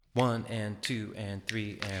One and two and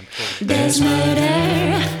three and four. There's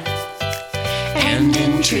murder and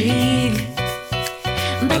intrigue,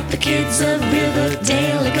 but the kids of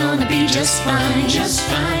Riverdale are gonna be just fine. Just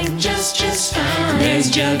fine, just fine.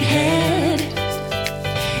 There's Jughead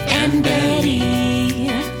and Betty,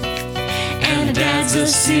 and her dad's a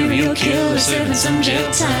serial killer serving some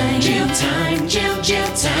jail time. Jail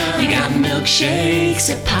time. You got milkshakes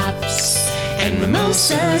at Pops and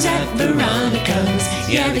mimosas at Veronica's.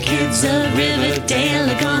 Yeah, the kids of Riverdale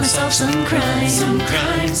are gonna solve some crime. Some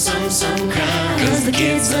crime. Cause the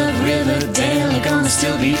kids of Riverdale are gonna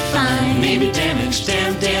still be fine. Maybe damaged,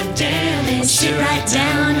 damn. Sit right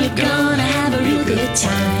down, you're gonna have a real good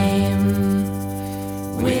time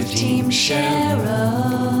with Team Cheryl.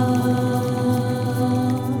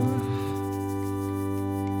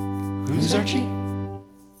 Who's Archie?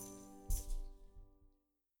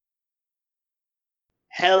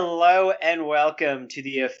 Hello and welcome to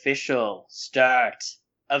the official start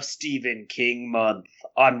of Stephen King Month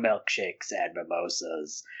on Milkshakes and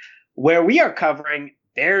Mimosas, where we are covering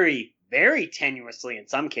very, very tenuously in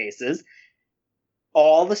some cases,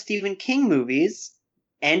 all the Stephen King movies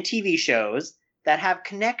and TV shows that have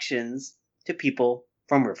connections to people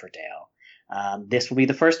from Riverdale. This will be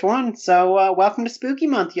the first one, so welcome to Spooky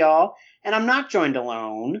Month, y'all. And I'm not joined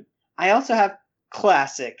alone. I also have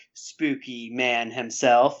classic spooky man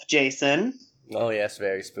himself, Jason. Oh yes,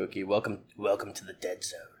 very spooky. Welcome to the Dead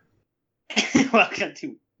Zone. Welcome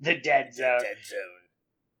to the Dead Zone. Dead Zone.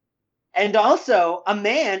 And also, a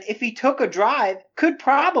man, if he took a drive, could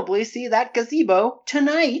probably see that gazebo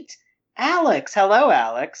tonight. Alex. Hello,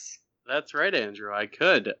 Alex. That's right, Andrew. I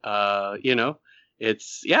could.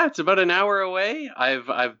 It's about an hour away.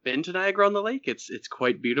 I've been to Niagara on the Lake. It's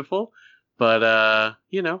quite beautiful, but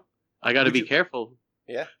I got to be careful.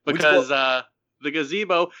 Yeah. Because the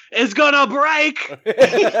gazebo is gonna break.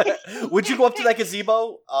 Would you go up to that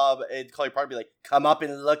gazebo and call your partner and be like, "Come up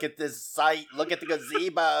and look at this site. Look at the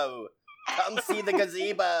gazebo. Come see the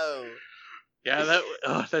gazebo." Yeah,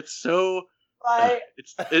 that's so. I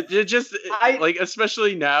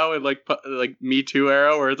Especially now in like Me Too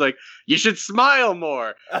era where it's like you should smile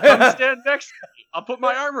more. Come stand next to me. I'll put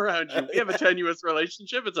my arm around you. We have a tenuous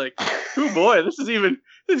relationship. It's like, oh boy, this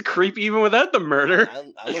is creepy even without the murder.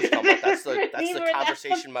 I'm talking about that's the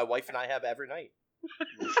conversation my wife and I have every night.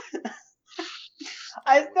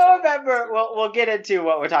 I still remember, we'll get into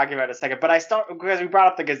what we're talking about in a second, but because we brought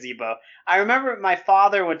up the gazebo, I remember my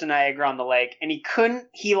father went to Niagara on the Lake, and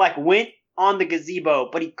he went on the gazebo,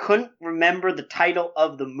 but he couldn't remember the title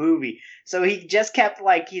of the movie. So he just kept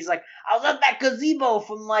he's like, I was at that gazebo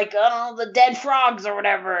from I don't know, the Dead Frogs or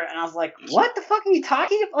whatever. And I was like, what the fuck are you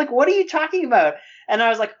talking about? What are you talking about? And I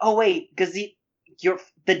was like, oh wait, you're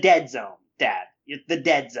the Dead Zone, Dad. You're the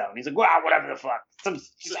Dead Zone. He's like, wow, whatever the fuck.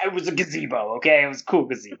 It was a gazebo, okay? It was a cool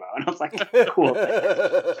gazebo. And I was like, cool.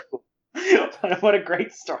 What a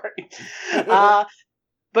great story.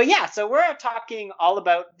 But yeah, so we're talking all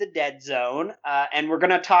about the Dead Zone, and we're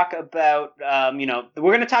going to talk about, we're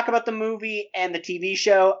going to talk about the movie and the TV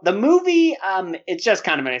show. The movie, it's just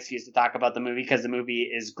kind of an excuse to talk about the movie because the movie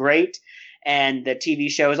is great, and the TV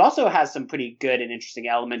show also has some pretty good and interesting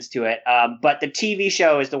elements to it. But the TV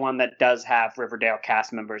show is the one that does have Riverdale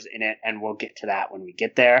cast members in it, and we'll get to that when we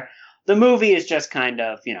get there. The movie is just kind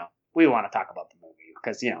of, we want to talk about the movie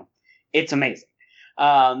because, it's amazing.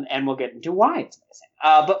 And we'll get into why it's amazing.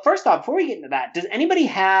 But first off, before we get into that, does anybody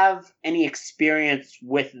have any experience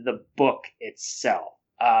with the book itself?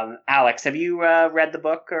 Alex, have you read the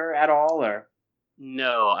book or at all? Or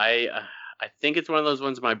No, I think it's one of those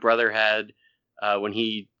ones my brother had when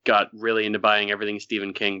he got really into buying everything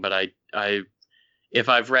Stephen King. But I if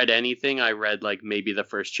I've read anything, I read maybe the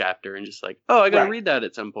first chapter and just I gotta read that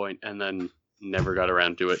at some point, and then never got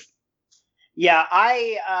around to it. Yeah,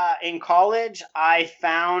 in college, I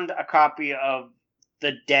found a copy of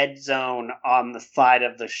The Dead Zone on the side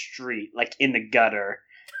of the street, in the gutter.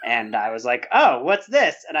 And I was like, oh, what's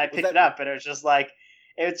this? And I picked it up, and it was just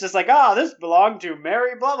oh, this belonged to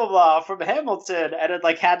Mary blah, blah, blah from Hamilton. And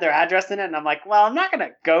it, had their address in it. And I'm like, well, I'm not going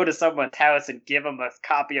to go to someone's house and give them a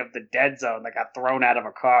copy of The Dead Zone that got thrown out of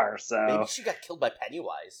a car, so... Maybe she got killed by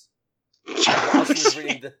Pennywise. While she was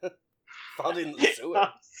reading found in the sewer.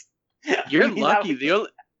 You're lucky.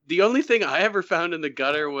 The only thing I ever found in the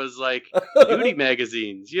gutter was nudie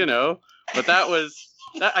magazines, But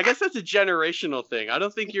I guess that's a generational thing. I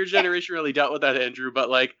don't think your generation really dealt with that, Andrew. But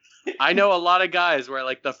I know a lot of guys where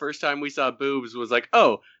the first time we saw boobs was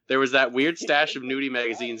there was that weird stash of nudie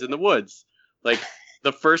magazines in the woods.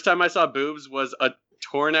 The first time I saw boobs was a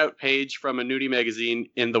torn out page from a nudie magazine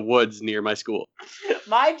in the woods near my school.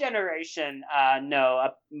 My generation, no,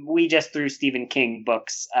 we just threw Stephen King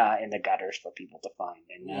books in the gutters for people to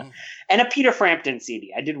find, and a Peter Frampton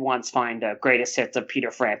CD. I did once find a greatest hits of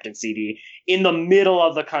Peter Frampton CD in the middle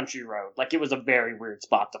of the country road. Like, it was a very weird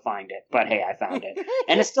spot to find it, but hey, I found it,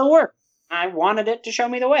 and it still worked. I wanted it to show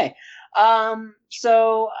me the way.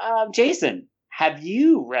 So, Jason, have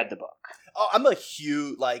you read the book? Oh, I'm a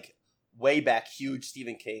huge, like, way back huge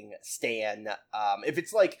Stephen King stan. If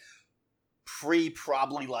it's like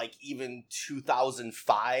probably like even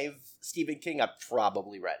 2005 Stephen King, I've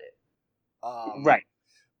probably read it. Right.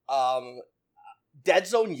 Dead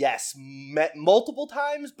Zone, yes, met multiple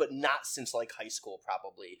times, but not since like high school,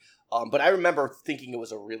 probably. But I remember thinking it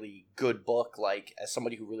was a really good book. Like, as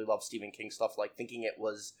somebody who really loves Stephen King stuff, like thinking it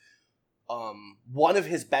was one of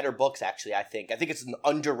his better books. Actually, I think it's an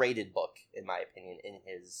underrated book in my opinion in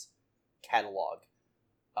his catalog.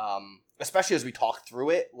 Especially as we talk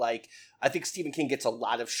through it, like, I think Stephen King gets a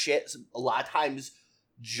lot of shit, a lot of times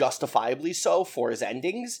justifiably so, for his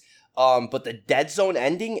endings. But the Dead Zone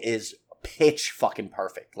ending is pitch fucking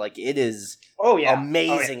perfect. Like, it is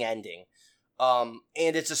amazing ending. And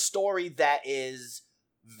it's a story that is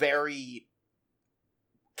very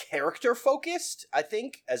character focused, I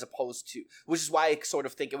think, as opposed to, which is why I sort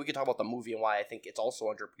of think, and we can talk about the movie and why I think it's also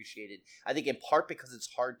underappreciated. I think in part because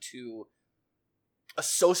it's hard to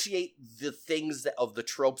associate the things of the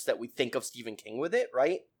tropes that we think of Stephen King with it,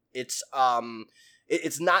 right? It's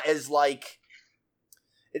not as like,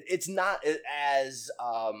 it's not as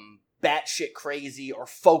batshit crazy or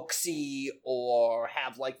folksy or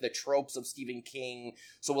have like the tropes of Stephen King.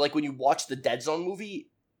 So like when you watch the Dead Zone movie,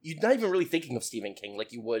 you're not even really thinking of Stephen King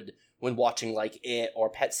like you would when watching like It or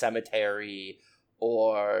Pet Sematary,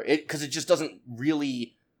 or it, because it just doesn't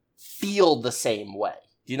really feel the same way.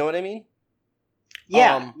 Do you know what I mean?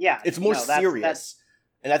 Yeah, It's more serious,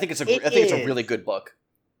 and I think it's a really good book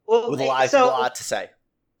with a lot to say.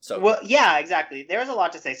 So, well, yeah, exactly. There's a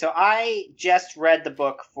lot to say. So I just read the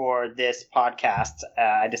book for this podcast.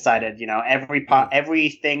 I decided,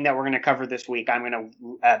 everything that we're going to cover this week,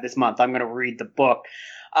 this month, I'm going to read the book,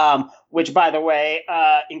 which, by the way,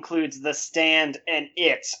 includes The Stand and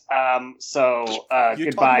It.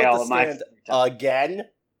 Goodbye, all of my again.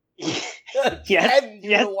 Yes,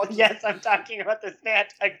 I'm talking about The Stand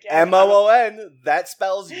again. MOON. That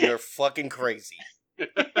spells you're fucking crazy.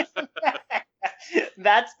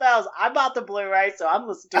 That spells I bought the Blu-ray, so I'm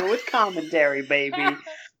listening to it with commentary, baby.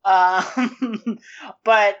 But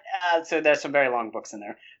so there's some very long books in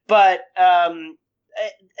there. But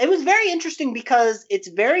it was very interesting because it's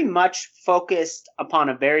very much focused upon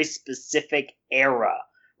a very specific era,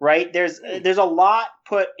 right? There's a lot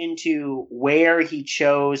put into where he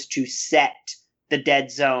chose to set the Dead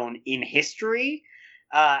Zone in history.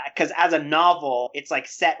 Because as a novel, it's like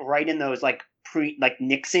set right in those like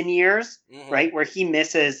Nixon years, right? Where he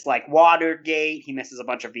misses like Watergate, he misses a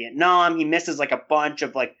bunch of Vietnam, he misses like a bunch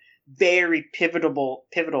of like very pivotal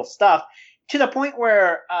stuff, to the point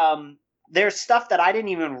where there's stuff that I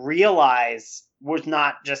didn't even realize was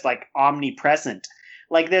not just like omnipresent.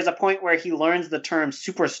 Like there's a point where he learns the term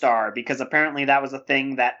superstar because apparently that was a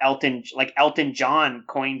thing that Elton John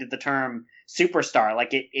coined the term superstar. Like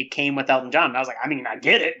it came with Elton John. And I was like, I mean, I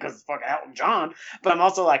get it because it's fucking Elton John, but I'm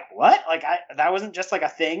also like, what? Like that wasn't just like a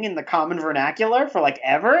thing in the common vernacular for like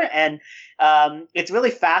ever. And it's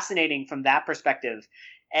really fascinating from that perspective.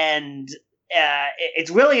 And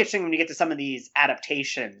it's really interesting when you get to some of these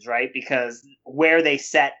adaptations, right? Because where they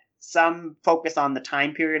set, some focus on the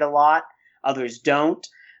time period a lot, others don't.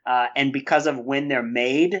 And because of when they're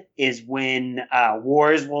made is when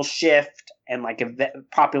wars will shift and like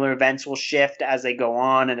popular events will shift as they go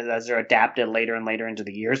on and as they're adapted later and later into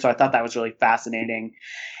the year. So I thought that was really fascinating.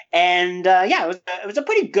 And it was a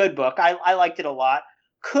pretty good book. I liked it a lot.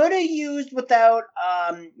 Could have used without,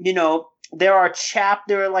 there are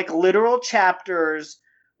like literal chapters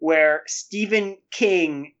where Stephen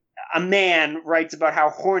King, a man, writes about how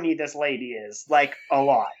horny this lady is, like a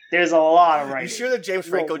lot. There's a lot of writing. You sure that James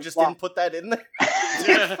Franco just didn't put that in there?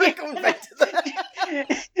 James Franco went back to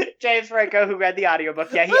that. James Franco, who read the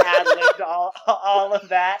audiobook, he ad-libbed all of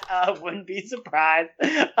that. Wouldn't be surprised.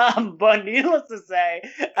 But needless to say,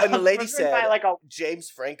 and the lady said, James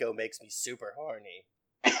Franco makes me super horny.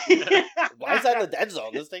 Why is that in the Dead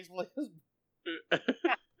Zone? This takes place.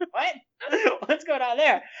 What? What's going on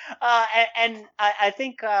there? And I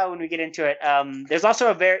think when we get into it, there's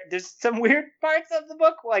also there's some weird parts of the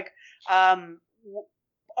book. Like,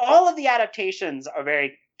 all of the adaptations are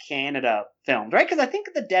very Canada filmed, right? Because I think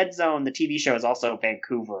the Dead Zone, the TV show, is also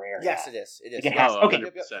Vancouver area. Yes, it is. It is. It has. Okay. 100%.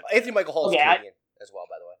 Anthony Michael Hall is Canadian as well,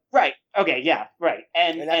 by the way. Right. Okay. Yeah. Right.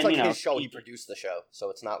 And that's like you know, his show. He produced the show, so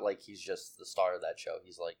it's not like he's just the star of that show.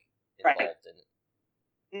 He's like Right. involved in it.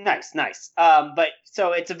 Nice. But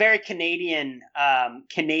so it's a very Canadian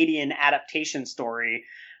adaptation story.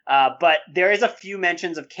 But there is a few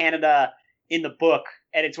mentions of Canada in the book,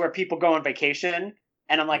 and it's where people go on vacation.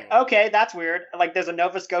 And I'm like, okay, that's weird. Like, there's a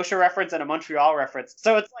Nova Scotia reference and a Montreal reference.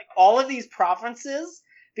 So it's like all of these provinces,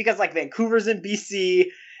 because like Vancouver's in BC,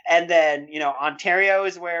 and then, you know, Ontario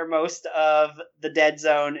is where most of the Dead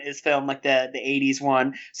Zone is filmed, like the 80s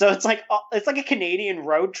one. So it's like a Canadian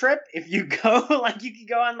road trip. If you go, like, you could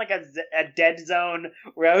go on like a Dead Zone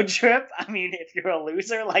road trip. I mean, if you're a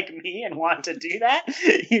loser like me and want to do that,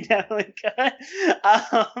 you definitely could.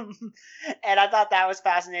 And I thought that was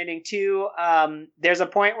fascinating too. There's a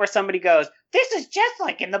point where somebody goes, "This is just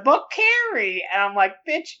like in the book Carrie," and I'm like,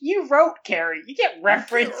 "Bitch, you wrote Carrie. You can't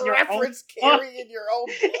reference your own Carrie in your own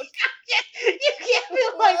book." You can't be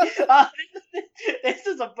like, this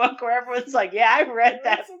is a book where everyone's like, "Yeah, I read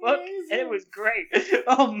that book and it was great."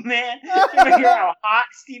 Oh man, you hear how hot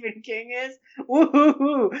Stephen King is?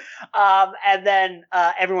 Woohoo! And then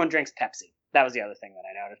everyone drinks Pepsi. That was the other thing that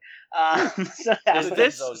I noted. So that Is was-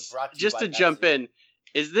 this just to jump in?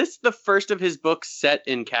 Is this the first of his books set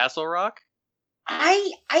in Castle Rock?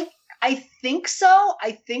 I think so.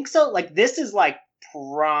 Like, this is like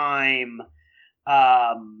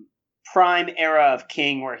prime era of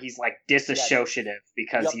King, where he's like disassociative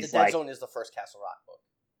because Yep, he's the Dead like, Zone is the first Castle Rock book.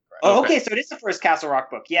 Correct. oh, Okay. okay, so it is the first Castle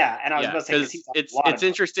Rock book. Yeah, and I was Yeah, about to say, 'cause he's it's a lot of it's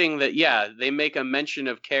interesting that they make a mention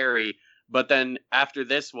of Carrie, but then after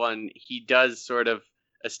this one, he does sort of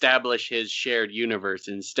establish his shared universe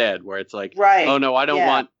instead, where it's like, Right, oh no, I don't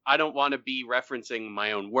yeah. want to be referencing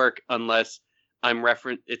my own work unless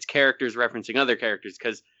it's characters referencing other characters,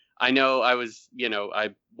 because I know I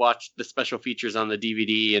watched the special features on the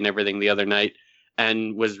DVD and everything the other night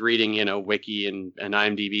and was reading, Wiki and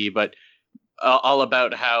IMDb, but all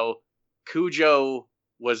about how Cujo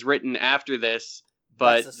was written after this,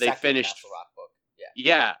 but That's the they second finished Castle Rock book. Yeah.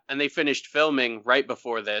 yeah, and they finished filming right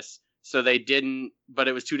before this, so they didn't. But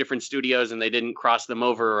it was two different studios, and they didn't cross them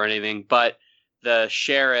over or anything. But the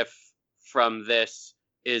sheriff from this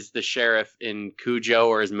is the sheriff in Cujo,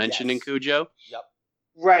 or is mentioned in Yes. Cujo. Yep.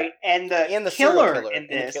 Right, and the serial killer in and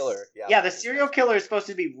the this, killer, yeah. yeah, the serial killer is supposed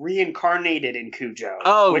to be reincarnated in Cujo.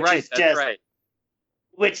 Oh, which right, is that's just, right.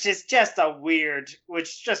 Which is just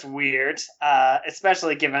weird,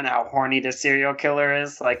 especially given how horny the serial killer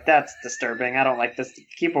is. Like, that's disturbing. I don't like this.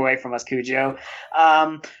 Keep away from us, Cujo.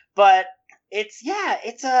 But it's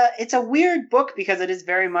a weird book because it is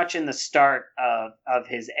very much in the start of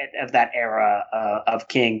that era of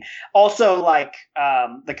King. Also, like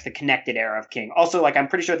the connected era of King. Also, like, I'm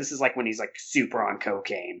pretty sure this is like when he's like super on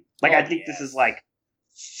cocaine. Like, I think this is like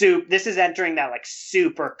this is entering that like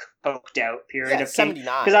super coked out period of King.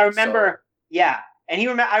 79. Because I remember,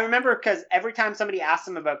 I remember because every time somebody asks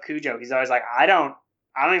him about Cujo, he's always like, I don't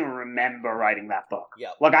even remember writing that book. Yeah.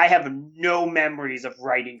 Like, I have no memories of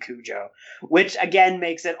writing Cujo, which again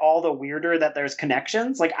makes it all the weirder that there's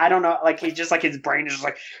connections. Like, I don't know, like, he's just like, his brain is just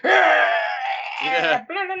like, Yeah.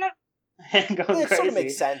 and going It crazy. sort of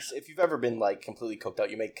makes sense. If you've ever been like completely coked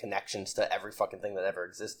out, you make connections to every fucking thing that ever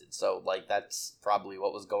existed. So like that's probably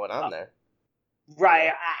what was going on there. Right.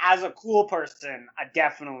 Yeah. As a cool person, I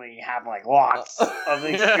definitely have like lots of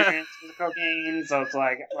experience with cocaine. So it's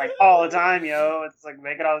like all the time, it's like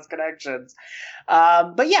making all these connections.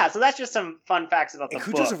 But yeah, so that's just some fun facts about the And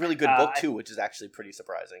book. Cujo's a really good book too, which is actually pretty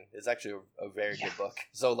surprising. It's actually a very good book.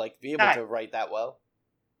 So like be able to write that well.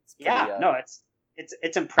 It's pretty,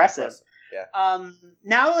 it's impressive. Yeah.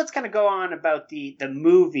 Now let's kind of go on about the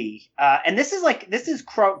movie. And this is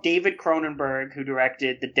David Cronenberg, who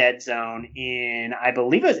directed The Dead Zone in, I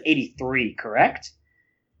believe it was 1983, correct?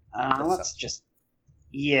 Let's just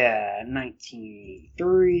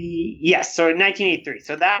 1983. Yes, so 1983.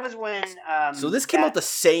 So that was when So this came out the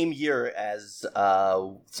same year as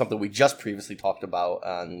something we just previously talked about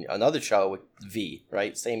on another show with V,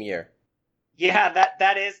 right? Same year. Yeah,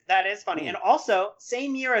 that is funny. And also,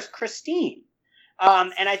 same year as Christine.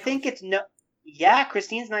 And I think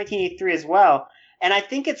Christine's 1983 as well. And I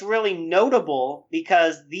think it's really notable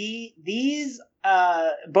because these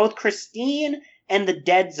both Christine and The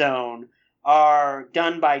Dead Zone are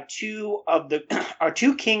done by two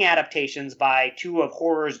King adaptations by two of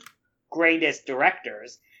horror's greatest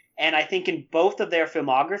directors. And I think in both of their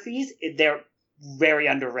filmographies, they're very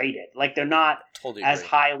underrated. Like, they're not Totally as agree.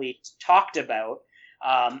 highly talked about,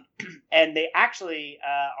 and they actually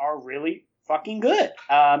are really fucking good.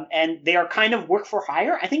 And they are kind of work for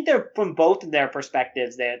hire. I think they're, from both of their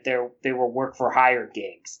perspectives, they were work for hire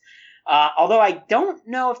gigs. Although I don't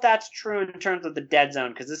know if that's true in terms of the Dead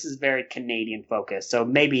Zone, because this is very Canadian focused. So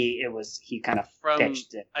maybe he kind of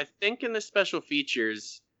pitched it. I think in the special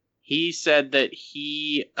features, he said that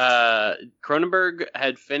Cronenberg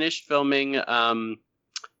had finished filming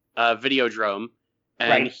Videodrome,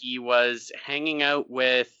 and he was hanging out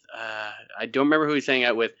with, I don't remember who he was hanging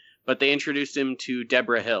out with, but they introduced him to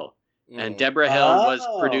Deborah Hill. And Deborah Hill was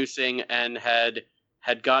producing and had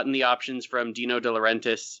gotten the options from Dino De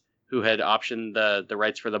Laurentiis, who had optioned the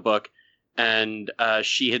rights for the book. And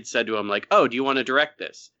she had said to him, like, oh, do you want to direct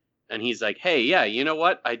this? And he's like, hey, yeah, you know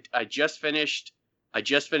what? I just finished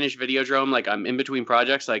Videodrome. Like, I'm in between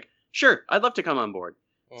projects. Like, sure, I'd love to come on board.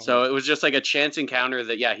 Mm-hmm. So it was just like a chance encounter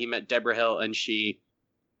that, he met Deborah Hill, and she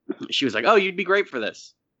was like, oh, you'd be great for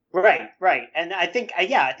this. Right. And I think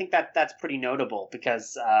that's pretty notable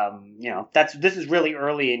because, this is really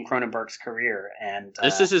early in Cronenberg's career. And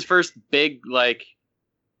this is his first big, like,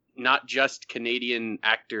 not just Canadian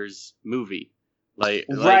actors movie. Like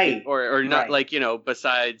or not like,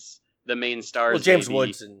 besides the main stars. Well, James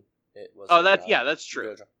Woods and it was. Oh, that's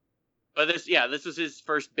true. But this was his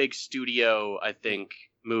first big studio, I think,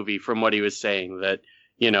 movie from what he was saying that,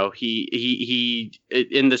 he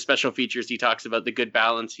in the special features, he talks about the good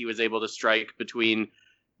balance he was able to strike between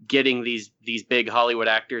getting these big Hollywood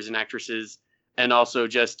actors and actresses and also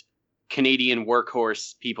just Canadian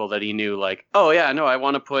workhorse people that he knew, like, oh yeah, no, I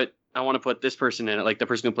want to put this person in it, like the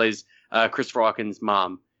person who plays Christopher Walken's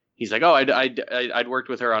mom. He's like, oh, I'd worked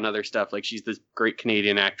with her on other stuff, like she's this great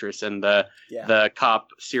Canadian actress, and the cop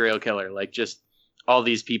serial killer, like just all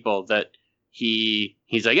these people that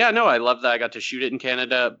he's like, yeah, no, I love that I got to shoot it in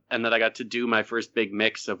Canada and that I got to do my first big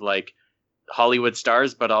mix of like Hollywood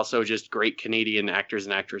stars, but also just great Canadian actors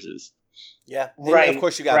and actresses. Yeah, right. Of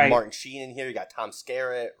course, you got Martin Sheen in here. You got Tom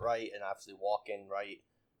Skerritt, right, and obviously Walken, right?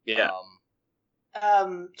 Yeah.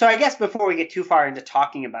 So I guess before we get too far into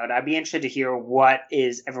talking about it, I'd be interested to hear what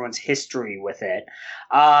is everyone's history with it.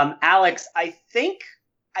 Alex, I think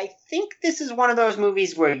this is one of those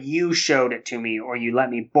movies where you showed it to me or you let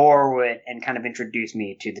me borrow it and kind of introduce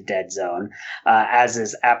me to the Dead Zone, as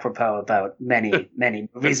is apropos about many, many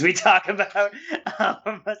movies we talk about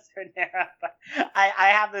a certain era. But I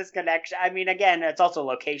have this connection. I mean, again, it's also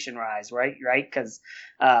location-wise, right? Because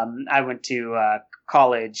I went to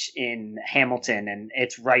college in Hamilton, and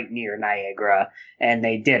it's right near Niagara, and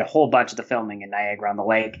they did a whole bunch of the filming in Niagara on the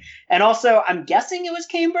Lake. And also, I'm guessing it was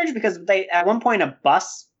Cambridge because they at one point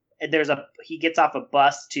he gets off a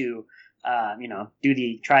bus to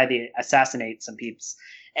try to assassinate some peeps,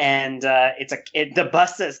 and the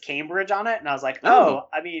bus says Cambridge on it, and I was like,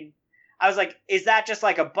 I was like, is that just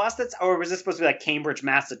like a bus or was this supposed to be like Cambridge,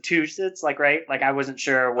 Massachusetts? Like, right? Like, I wasn't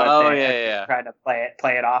sure what trying to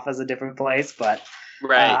play it off as a different place, but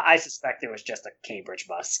I suspect it was just a Cambridge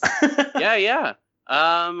bus. Yeah.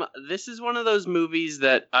 This is one of those movies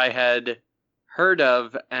that I had heard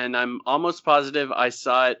of, and I'm almost positive I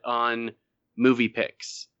saw it on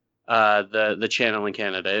MoviePix, the channel in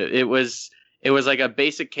Canada. It was like a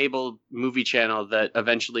basic cable movie channel that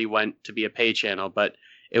eventually went to be a pay channel, but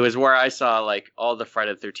it was where I saw like all the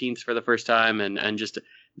Friday the 13th for the first time, and just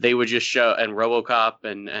they would just show, and RoboCop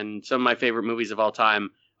and some of my favorite movies of all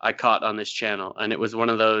time I caught on this channel. And it was one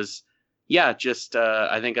of those, I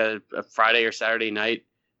think a Friday or Saturday night,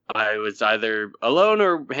 I was either alone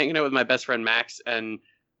or hanging out with my best friend Max, and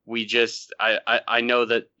we just I know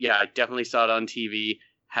that I definitely saw it on TV,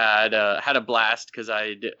 had a blast because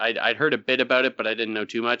I'd heard a bit about it, but I didn't know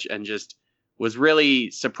too much, and just was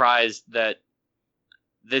really surprised that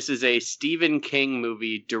this is a Stephen King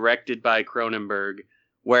movie directed by Cronenberg,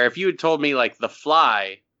 where if you had told me like The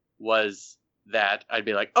Fly was that, I'd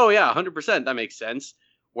be like, oh yeah, 100%, that makes sense.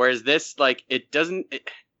 Whereas this, like, it doesn't.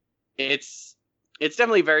 It's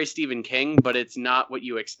definitely very Stephen King, but it's not what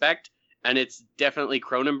you expect, and it's definitely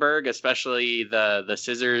Cronenberg, especially the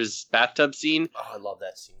scissors bathtub scene. Oh, I love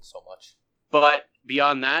that scene so much. But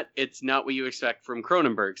beyond that, it's not what you expect from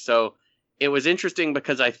Cronenberg. So it was interesting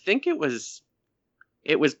because I think it was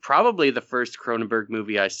probably the first Cronenberg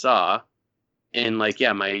movie I saw in my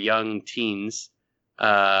young teens,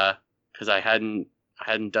 because I hadn't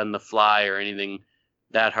done The Fly or anything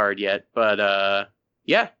that hard yet. But I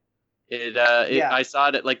saw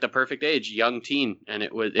it at like the perfect age, young teen, and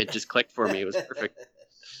it just clicked for me. It was perfect.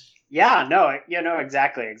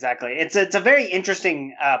 Exactly. It's a very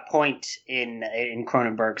interesting point in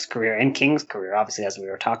Cronenberg's career, in King's career, obviously, as we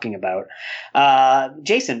were talking about.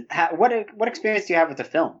 Jason, what experience do you have with the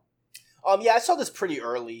film? I saw this pretty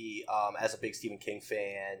early as a big Stephen King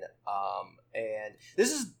fan, and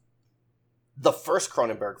this is the first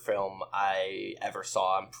Cronenberg film I ever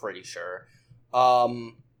saw, I'm pretty sure.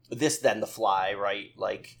 This Then The Fly, right?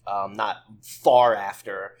 Like, not far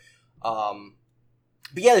after.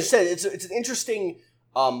 But yeah, as you said, it's an interesting.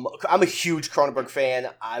 I'm a huge Cronenberg fan.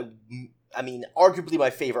 I mean, arguably my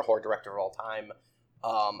favorite horror director of all time.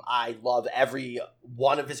 I love every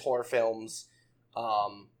one of his horror films,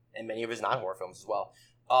 and many of his non-horror films as well.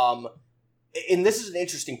 And this is an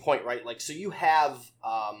interesting point, right? Like, so you have,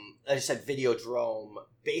 as I said, Videodrome,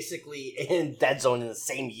 basically in Dead Zone in the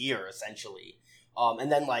same year, essentially.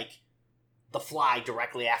 And then, like, The Fly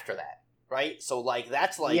directly after that, right? So, like,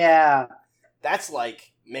 that's like... Yeah. That's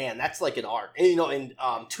like, man, that's like an arc. And, you know, in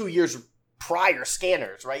 2 years prior,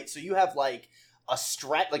 Scanners, right? So you have, like, a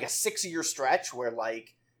stretch, like a 6-year stretch where,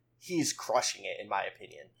 like, he's crushing it, in my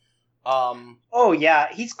opinion. Oh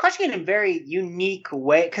yeah, he's crushing it in a very unique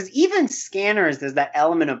way. Because even Scanners, there's that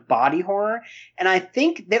element of body horror, and I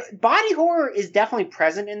think that body horror is definitely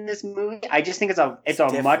present in this movie. I just think it's a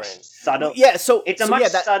different. much subtle. Yeah, so it's a so much yeah,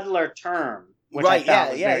 that, subtler term, which right? I found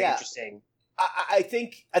Yeah, was yeah, very yeah. interesting. I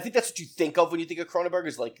think that's what you think of when you think of Cronenberg,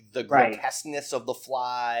 is like the Right. grotesqueness of The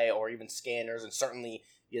Fly, or even Scanners, and certainly,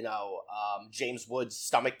 you know, James Woods'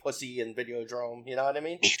 stomach pussy in Videodrome. You know what I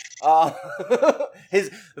mean?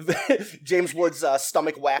 His James Woods'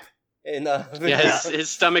 stomach whap in Yeah,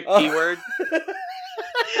 his stomach P word.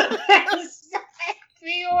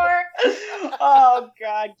 Oh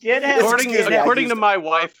god, get him. According to my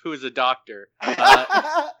wife, who's a doctor, there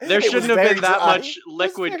It was shouldn't have very been that dry. much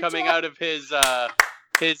liquid coming out of his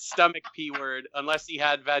stomach P word unless he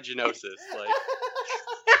had vaginosis. Like,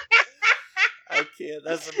 I can't.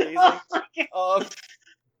 That's amazing. Wow.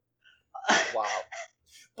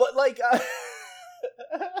 But like,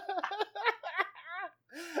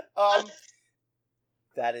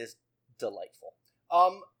 that is delightful.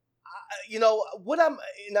 You know what I'm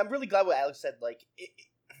really glad what Alex said. Like,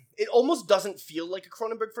 it almost doesn't feel like a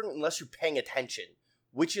Cronenberg film unless you're paying attention.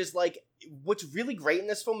 Which is like, what's really great in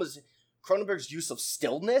this film is Cronenberg's use of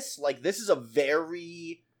stillness. Like, this is a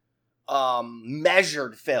very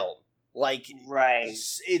measured film. Like, Right.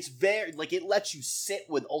 it's very, like, it lets you sit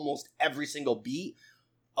with almost every single beat,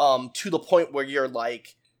 to the point where you're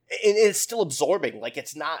like, and it's still absorbing. Like,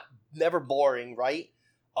 it's never boring, right?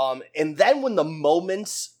 And then when the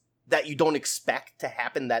moments that you don't expect to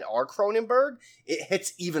happen that are Cronenberg, it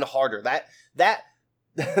hits even harder. That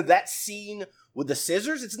scene with the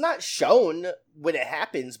scissors, it's not shown when it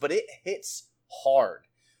happens, but it hits hard.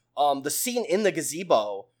 The scene in the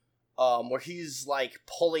gazebo, where he's like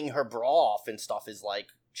pulling her bra off and stuff, is like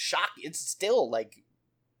shocking. It's still like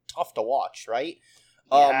tough to watch, right?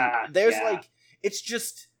 There's like, it's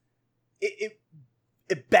just it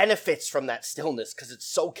benefits from that stillness because it's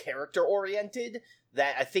so character oriented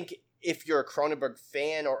that I think if you're a Cronenberg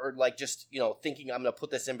fan or like just, you know, thinking I'm gonna put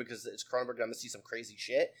this in because it's Cronenberg, I'm gonna see some crazy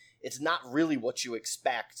shit, it's not really what you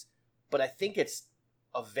expect. But I think it's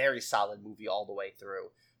a very solid movie all the way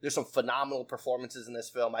through. There's some phenomenal performances in this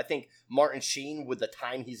film. I think Martin Sheen, with the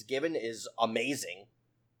time he's given, is amazing.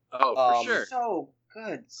 oh, for sure.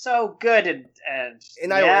 So good, and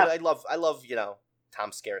yeah. I love, you know,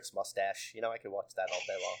 Tom Skerritt's mustache. You know, I could watch that all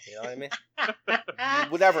day long. You know what I mean?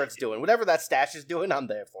 Whatever it's doing, whatever that stash is doing, I'm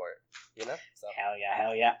there for it. You know? So.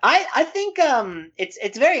 Hell yeah. I think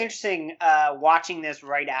it's very interesting watching this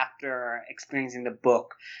right after experiencing the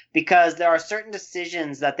book, because there are certain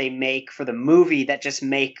decisions that they make for the movie that just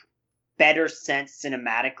make better sense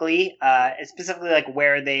cinematically, specifically like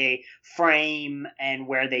where they frame and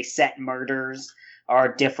where they set murders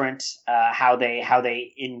are different. How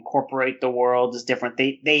they incorporate the world is different.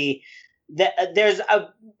 There's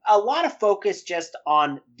a lot of focus just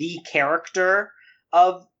on the character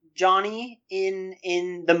of Johnny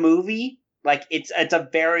in the movie. Like, it's a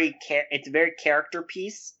very character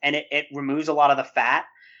piece, and it removes a lot of the fat.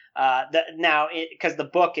 Because the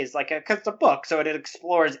book is because it's a book, so it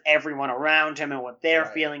explores everyone around him and what they're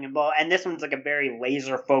feeling and this one's like a very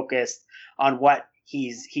laser focused on what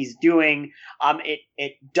he's doing.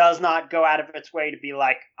 It does not go out of its way to be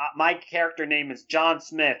like, my character name is John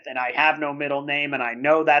Smith and I have no middle name, and I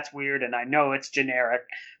know that's weird and I know it's generic,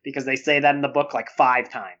 because they say that in the book like 5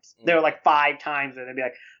 times. There are like 5 times where they'd be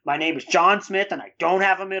like, my name is John Smith and I don't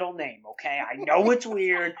have a middle name, okay? I know it's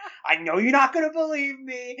weird. I know you're not going to believe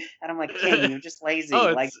me. And I'm like, King, you're just lazy.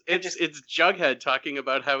 Oh, it's Jughead talking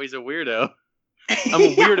about how he's a weirdo. I'm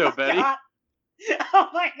a weirdo, Betty. God. Oh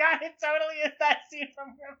my god, it totally is that scene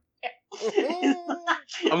from Riverdale.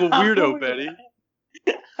 I'm a weirdo, Betty.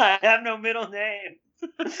 I have no middle name.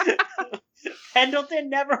 Pendleton,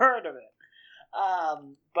 never heard of it.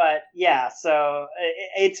 But yeah, so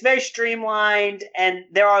it's very streamlined, and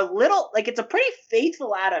there are it's a pretty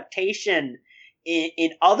faithful adaptation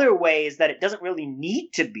in other ways that it doesn't really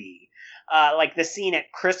need to be. Like the scene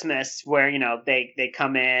at Christmas where, you know, they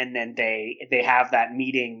come in and they have that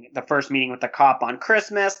meeting, the first meeting with the cop on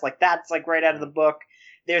Christmas. Like that's like right out of the book.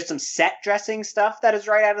 There's some set dressing stuff that is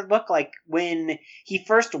right out of the book. Like when he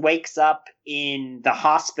first wakes up in the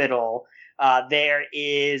hospital, there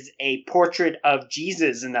is a portrait of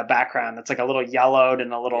Jesus in the background that's like a little yellowed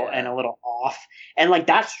and a little off. And like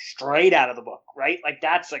that's straight out of the book, right? Like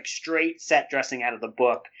that's like straight set dressing out of the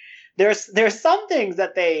book. There's some things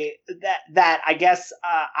that I guess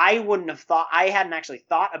I wouldn't have thought, I hadn't actually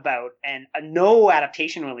thought about, and no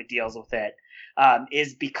adaptation really deals with it.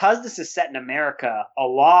 Is because this is set in America, a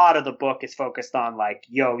lot of the book is focused on like,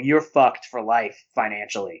 yo, you're fucked for life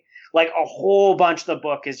financially. Like a whole bunch of the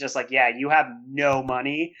book is just like, yeah, you have no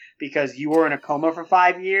money because you were in a coma for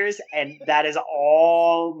 5 years, and that is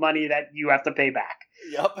all money that you have to pay back.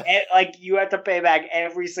 Yep. And, like you have to pay back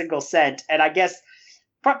every single cent. And I guess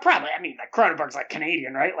probably, I mean, like Cronenberg's like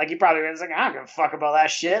Canadian, right? Like he probably was like, I don't give a fuck about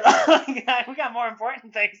that shit. We got more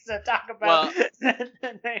important things to talk about than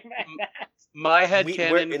that. My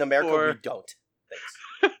headcanon in America, we don't.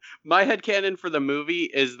 Thanks. My headcanon for the movie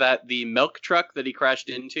is that the milk truck that he crashed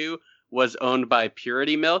into was owned by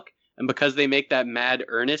Purity Milk, and because they make that mad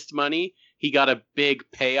Ernest money, he got a big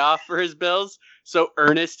payoff for his bills. So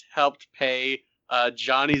Ernest helped pay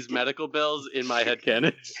Johnny's medical bills in my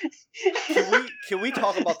headcanon. Can we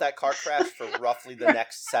talk about that car crash for roughly the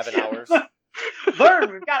next 7 hours?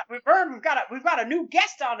 Vern, we've got a new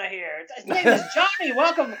guest on here. His name is Johnny.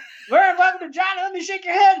 Welcome to Johnny. Let me shake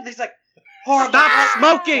your head. He's like, stop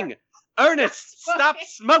smoking, Ernest. Stop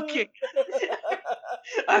smoking.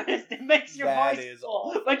 Ernest, it makes your voice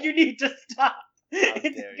full, but you need to stop.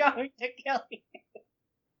 It's going to kill you.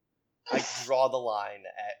 I draw the line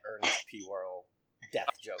at Ernest P. Worrell death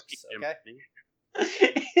jokes. Okay.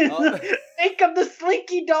 Think of the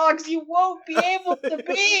slinky dogs you won't be able to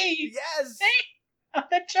be. Yes. Think of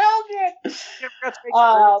the children.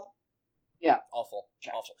 Yeah. Awful.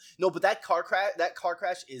 No, but that car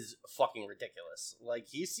crash is fucking ridiculous. Like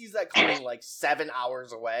he sees that coming like 7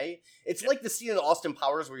 hours away. It's like the scene in Austin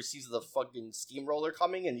Powers where he sees the fucking steamroller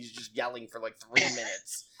coming and he's just yelling for like 3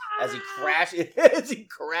 minutes as he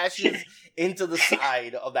crashes into the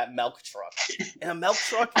side of that milk truck. And a milk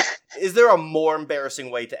truck, is there a more embarrassing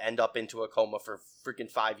way to end up into a coma for freaking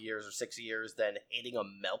 5 years or 6 years than hitting a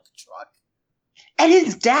milk truck? And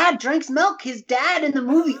his dad drinks milk. His dad in the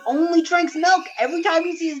movie only drinks milk. Every time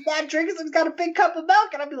you see his dad drink, he's got a big cup of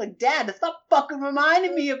milk. And I'd be like, Dad, stop fucking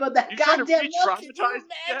reminding me about that goddamn milk.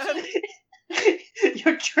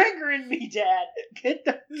 You're triggering me, Dad. Get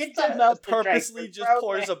some milk. Purposely just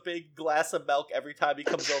pours a big glass of milk every time he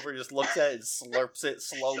comes over. He just looks at it and slurps it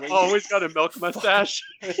slowly. Always got a milk mustache.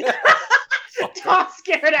 Tom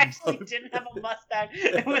Skerritt actually didn't have a mustache.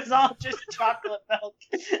 It was all just chocolate milk.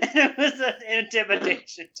 And it was an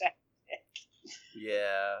intimidation tactic.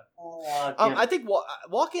 Yeah. Oh, I think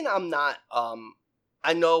Walken, I'm not...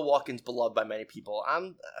 I know Walken's beloved by many people.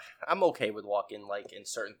 I'm okay with Walken, like, in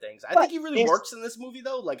certain things. I think he really works in this movie,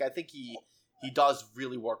 though. Like, I think he does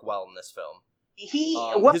really work well in this film.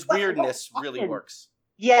 His weirdness really works.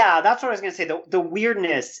 Yeah, that's what I was going to say. The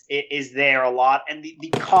weirdness is there a lot, and the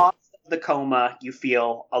cost of the coma you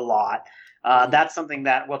feel a lot. That's something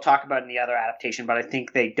that we'll talk about in the other adaptation, but I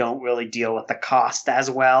think they don't really deal with the cost as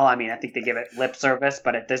well. I mean, I think they give it lip service,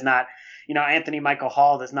 but it does not... You know, Anthony Michael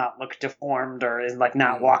Hall does not look deformed or is like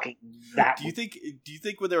not walking that. Do you think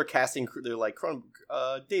when they were casting, they're like,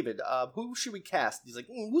 David, who should we cast? He's like,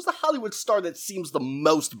 who's the Hollywood star that seems the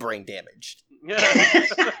most brain damaged?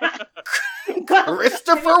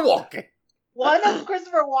 Christopher Walken. One of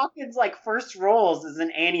Christopher Walken's like first roles is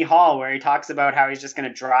in Annie Hall, where he talks about how he's just going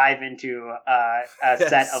to drive into a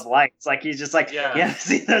set of lights. Like he's just like, yeah,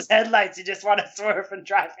 see those headlights? You just want to swerve and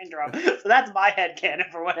drive into them. So that's my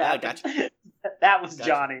headcanon for what happened. Gotcha. That was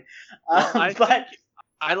Johnny.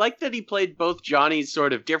 I like that he played both Johnnies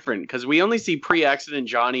sort of different, because we only see pre-accident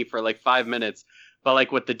Johnny for like 5 minutes, but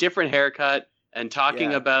like with the different haircut and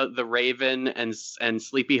talking about the Raven and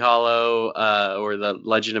Sleepy Hollow, or the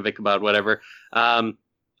Legend of Ichabod, whatever. And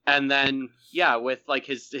then, with like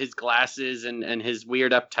his glasses and his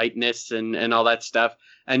weird uptightness and all that stuff.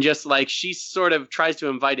 And just like, she sort of tries to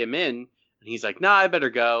invite him in and he's like, nah, I better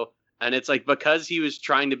go. And it's like, because he was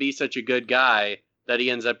trying to be such a good guy that he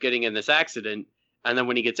ends up getting in this accident. And then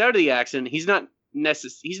when he gets out of the accident, he's not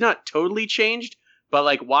totally changed, but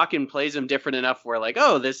like Walken plays him different enough where like,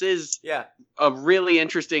 oh, this is a really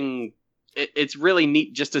interesting. It's really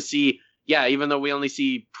neat just to see. Yeah, even though we only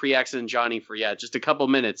see pre-accident Johnny for just a couple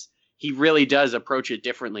minutes, he really does approach it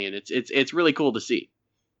differently, and it's really cool to see.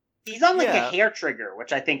 He's on like Yeah. a hair trigger,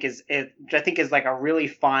 which I think is like a really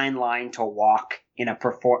fine line to walk in a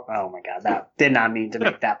perform. Oh my god, that did not mean to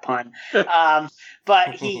make that pun. But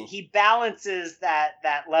he balances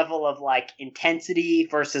that level of like intensity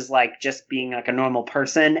versus like just being like a normal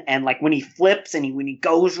person, and like when he flips and when he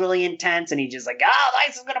goes really intense and he just like the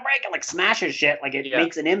ice is gonna break and like smashes shit, like it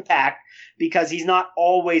makes an impact because he's not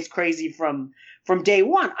always crazy from day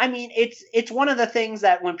one. I mean, it's one of the things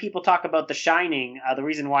that when people talk about The Shining, the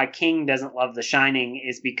reason why King doesn't love The Shining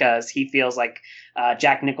is because he feels like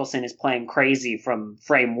Jack Nicholson is playing crazy from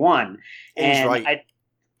frame one. And he's right.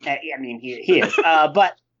 I mean, he is.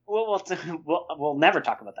 But we'll never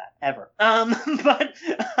talk about that ever.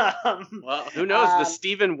 Well, who knows? The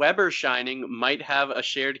Steven Weber Shining might have a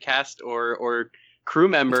shared cast or crew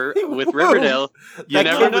member with Riverdale. You that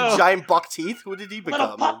never kid know. with giant buck teeth. Who did he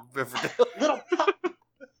Little become? pup. Riverdale. Little pup.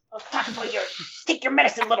 Let's talk about take your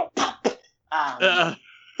medicine, little pup. Oh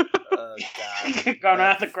god. Going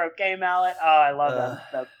out the croquet mallet. Oh, I love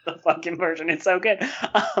that the fucking version. It's so good.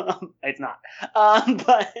 It's not.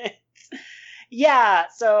 But yeah.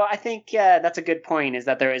 So I think that's a good point. Is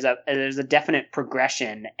that there's a definite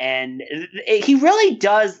progression, and he really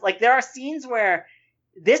does. Like there are scenes where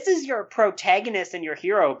this is your protagonist and your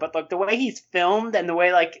hero, but like the way he's filmed and the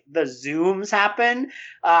way like the zooms happen,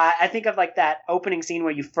 I think of like that opening scene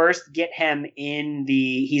where you first get him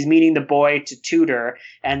he's meeting the boy to tutor,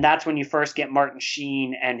 and that's when you first get Martin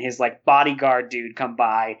Sheen and his like bodyguard dude come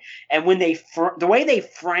by, and when the way they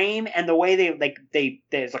frame and the way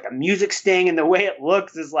there's like a music sting and the way it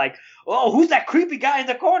looks is like, oh, who's that creepy guy in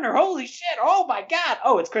the corner? Holy shit! Oh my god!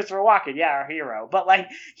 Oh, it's Christopher Walken, yeah, our hero. But like,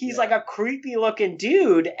 he's like a creepy looking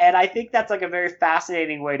dude, and I think that's like a very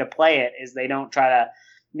fascinating way to play it. Is they don't try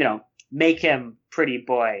to, make him pretty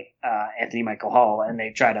boy Anthony Michael Hall, and they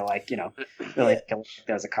try to like, really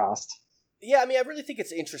there's a cost. Yeah, I mean, I really think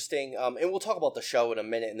it's interesting, and we'll talk about the show in a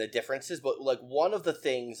minute and the differences, but like one of the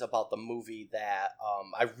things about the movie that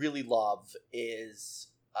I really love is.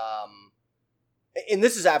 And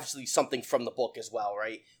this is obviously something from the book as well,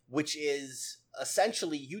 right? Which is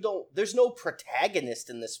essentially there's no protagonist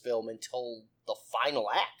in this film until the final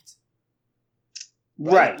act.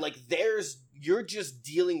 Right? Like you're just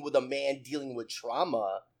dealing with a man dealing with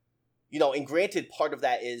trauma, and granted part of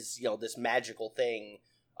that is, this magical thing,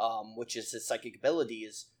 which is his psychic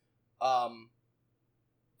abilities.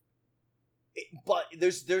 But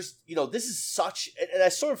there's this is such, and I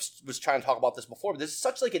sort of was trying to talk about this before, but this is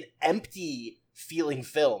such like an empty feeling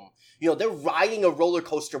film. They're riding a roller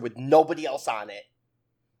coaster with nobody else on it.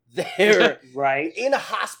 They're right in a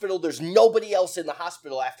hospital. There's nobody else in the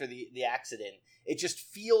hospital after the accident. It just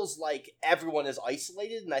feels like everyone is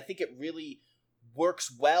isolated, and I think it really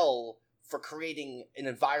works well for creating an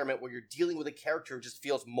environment where you're dealing with a character who just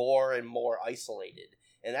feels more and more isolated.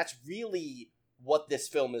 And that's really what this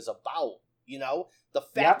film is about. The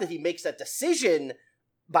fact that he makes that decision,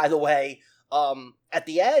 by the way, at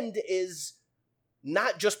the end is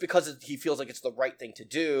not just because he feels like it's the right thing to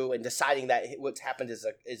do and deciding that what's happened is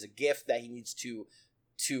a gift that he needs to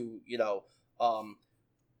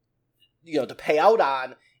pay out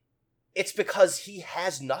on. It's because he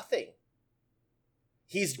has nothing.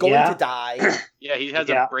 He's going to die. Yeah, he has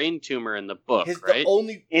a brain tumor in the book, right?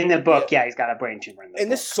 In the book, he's got a brain tumor in the book.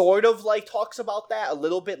 And this sort of like talks about that a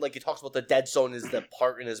little bit. Like he talks about the dead zone is the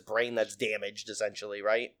part in his brain that's damaged, essentially,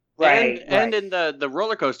 right? Right. And in the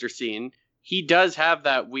roller coaster scene, he does have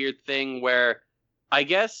that weird thing where, I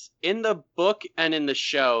guess, in the book and in the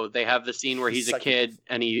show, they have the scene where he's a kid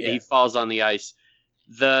and he falls on the ice.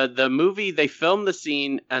 The movie, they filmed the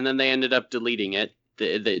scene and then they ended up deleting it.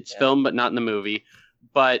 It's filmed, but not in the movie.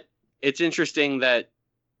 But it's interesting that,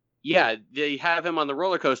 they have him on the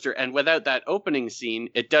roller coaster, and without that opening scene,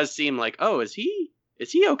 it does seem like, oh, is he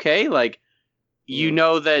okay? Like,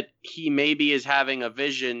 that he maybe is having a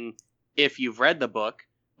vision if you've read the book,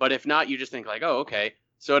 but if not, you just think like, oh, okay.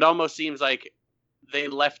 So it almost seems like they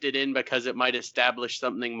left it in because it might establish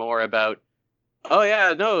something more about, oh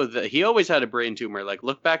yeah, no, he always had a brain tumor. Like,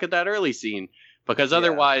 look back at that early scene. Because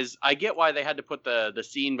otherwise, I get why they had to put the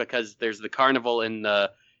scene, because there's the carnival in the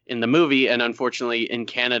movie, and unfortunately in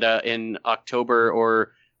Canada in October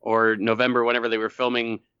or November, whenever they were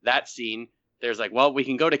filming that scene, there's like, well, we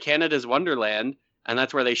can go to Canada's Wonderland, and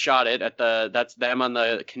that's where they shot it that's them on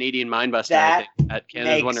the Canadian Mindbuster, I think, at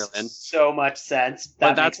Canada's Wonderland. So much sense.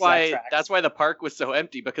 But that's why the park was so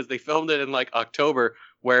empty, because they filmed it in like October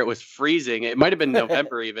where it was freezing. It might have been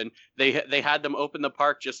November even. They had them open the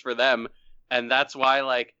park just for them. And that's why,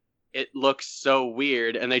 like, it looks so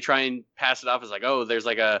weird, and they try and pass it off as like, oh, there's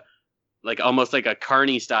like almost like a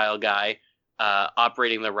Carney style guy,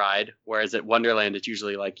 operating the ride, whereas at Wonderland it's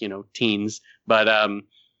usually like, teens. But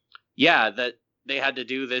that they had to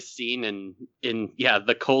do this scene in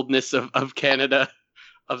the coldness of Canada,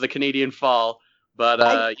 of the Canadian fall. But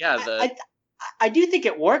I do think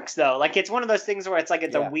it works though. Like it's one of those things where it's like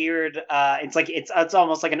a weird. It's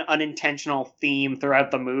almost like an unintentional theme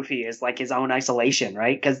throughout the movie is like his own isolation,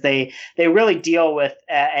 right? Because they really deal with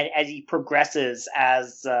as he progresses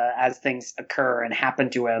as things occur and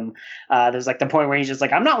happen to him. There's like the point where he's just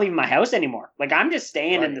like, I'm not leaving my house anymore. Like I'm just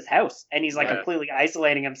staying in this house, and he's like completely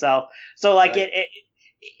isolating himself. So like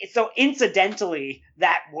so incidentally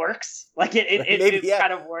that works. Like it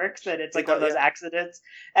kind of works, and it's like one of those accidents.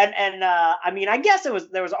 And I mean, I guess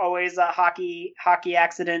there was always a hockey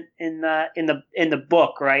accident in the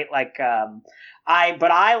book, right? Like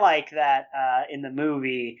I like that in the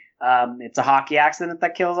movie it's a hockey accident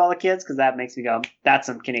that kills all the kids, because that makes me go, that's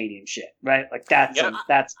some Canadian shit, right? Like that's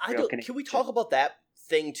real Canadian. Can we talk about that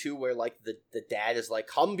thing too, where like the dad is like,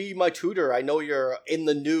 come be my tutor, I know you're in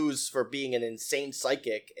the news for being an insane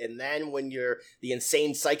psychic, and then when the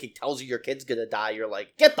insane psychic tells you your kid's gonna die, you're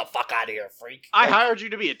like, get the fuck out of here, freak. I hired you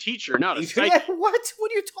to be a teacher, not a psychic. What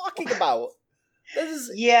are you talking about? That is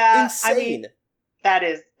insane. I mean, that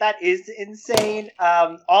is insane.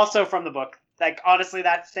 Also from the book, like honestly,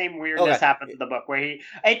 that same weirdness happened in the book where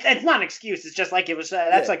it's not an excuse. It's just like it was.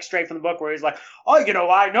 That's like straight from the book where he's like, oh,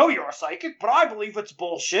 I know you're a psychic, but I believe it's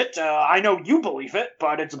bullshit. I know you believe it,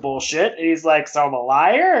 but it's bullshit. And he's like, so I'm a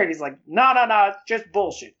liar? And he's like, no, it's just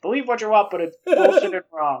bullshit. Believe what you want, but it's bullshit and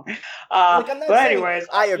wrong. But anyways,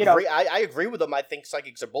 I agree. I agree with him. I think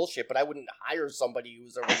psychics are bullshit, but I wouldn't hire somebody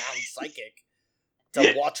who's a renowned psychic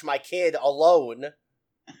to watch my kid alone.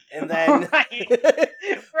 And then right.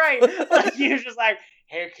 Like you're just like,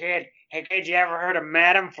 hey kid, you ever heard of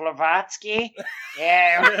Madame Blavatsky?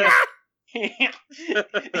 Yeah. You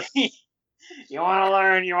want to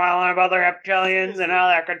learn about the reptilians and how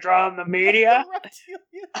that control the media?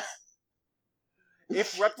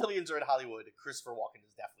 If reptilians are in Hollywood, Christopher Walken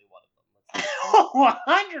is definitely one of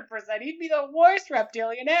them. 100%. He'd be the worst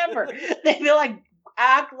reptilian ever. They'd be like,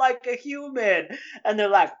 act like a human, and they're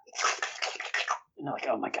like. And they're like,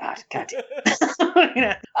 oh my god. But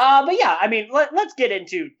yeah, I mean, let's get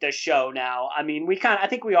into the show now. I mean, I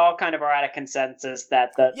think we all kind of are at a consensus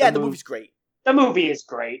that the movie's great. The movie is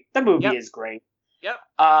great. The movie is great. Yep.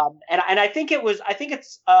 And I think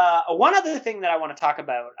it's one other thing that I want to talk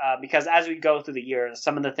about, because as we go through the years,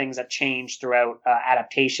 some of the things that change throughout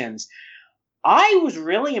adaptations. I was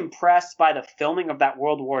really impressed by the filming of that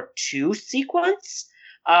World War II sequence.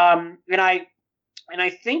 And I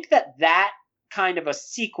think that kind of a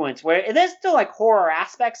sequence where there's still like horror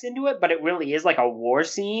aspects into it, but it really is like a war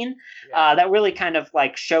scene that really kind of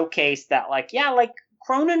like showcased that like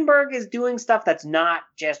Cronenberg is doing stuff that's not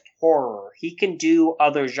just horror. He can do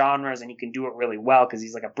other genres, and he can do it really well because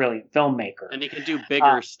he's like a brilliant filmmaker. And he can do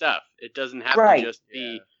bigger stuff. It doesn't have to just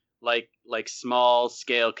be like small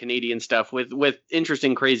scale Canadian stuff with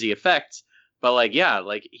interesting crazy effects. But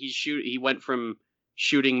he went from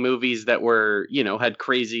shooting movies that were, had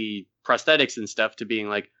crazy prosthetics and stuff to being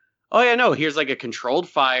like, oh yeah, no, here's like a controlled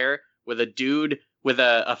fire with a dude with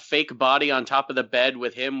a fake body on top of the bed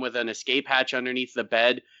with him with an escape hatch underneath the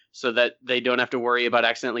bed so that they don't have to worry about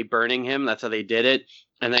accidentally burning him. That's how they did it.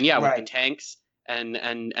 And then with the tanks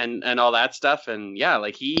and all that stuff. And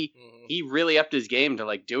he really upped his game to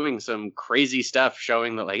like doing some crazy stuff,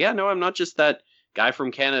 showing that like, I'm not just that guy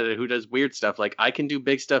from Canada who does weird stuff. Like I can do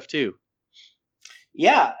big stuff too.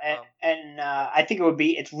 Yeah, and I think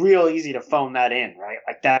it's real easy to phone that in, right?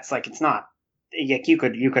 Like that's like it's not. Like you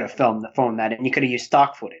could have phoned that in. You could have used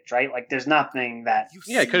stock footage, right? Like there's nothing that.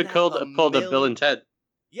 I could have pulled a Bill and Ted.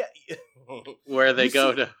 Yeah, where they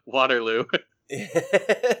go to Waterloo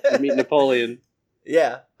to meet Napoleon.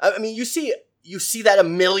 Yeah, I mean you see that a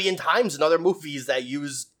million times in other movies that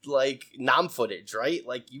use like nom footage, right?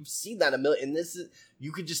 Like you've seen that a million. And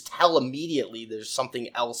you could just tell immediately there's something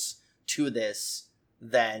else to this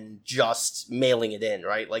than just mailing it in,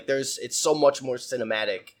 right? Like it's so much more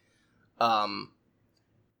cinematic. I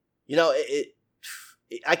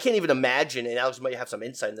can't even imagine, and Alex might have some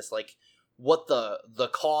insight in this, like what the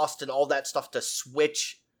cost and all that stuff to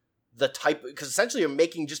switch the type, because essentially you're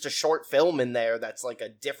making just a short film in there that's like a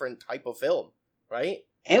different type of film, right?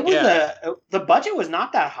 It was the budget was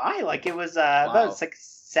not that high. Like it was about like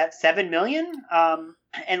 $7 million.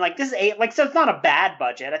 And like this is so it's not a bad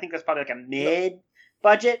budget. I think that's probably like a mid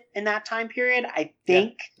budget in that time period, I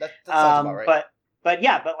think. Yeah, that sounds about right. But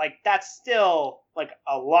like that's still like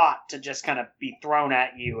a lot to just kind of be thrown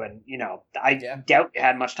at you, and I doubt you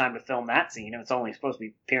had much time to film that scene. It's only supposed to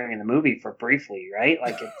be appearing in the movie for briefly, right?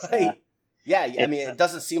 Like it's Yeah, I mean, it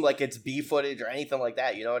doesn't seem like it's B footage or anything like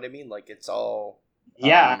that. You know what I mean? Like it's all.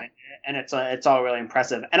 Yeah, and it's all really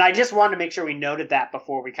impressive. And I just wanted to make sure we noted that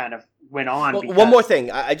before we kind of went on. Well, one more thing.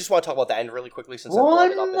 I just want to talk about the end really quickly since I brought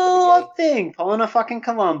it up at the more thing. Pulling a fucking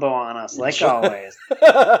Columbo on us, like always.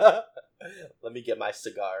 Let me get my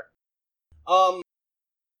cigar.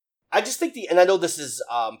 I just think and I know this is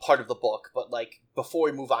part of the book, but like before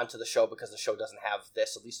we move on to the show, because the show doesn't have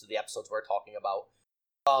this, at least in the episodes we're talking about,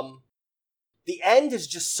 the end is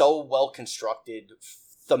just so well constructed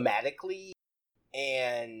thematically,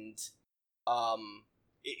 and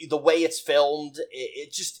the way it's filmed,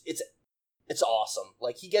 it's awesome.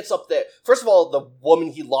 Like he gets up there. First of all, the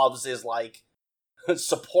woman he loves is like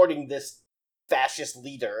supporting this fascist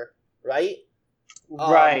leader, right?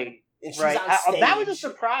 Right. And she's right. on stage. That was a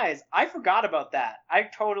surprise. I forgot about that. I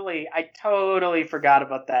totally forgot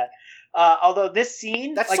about that. Although this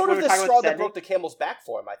scene, that's like, sort of we the were talking straw about that broke the camel's back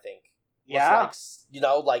for him, I think. Yeah. Like, you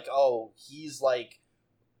know, like, oh, he's like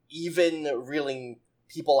even reeling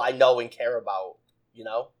people I know and care about, you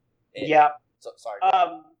know? And, yeah. So, sorry.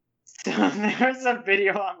 So there's a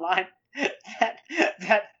video online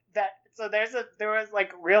so there was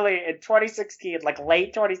like really in 2016, like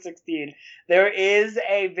late 2016, there is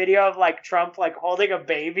a video of like Trump like holding a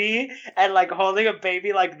baby and like holding a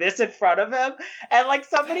baby like this in front of him, and like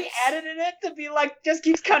somebody edited it to be like just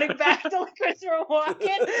keeps cutting back to like Christopher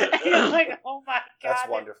Walken, and you're like, oh my god, that's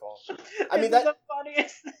wonderful. I mean, that's the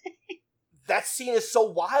funniest thing. That scene is so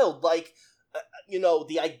wild. Like, you know,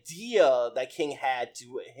 the idea that King had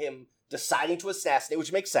to him deciding to assassinate,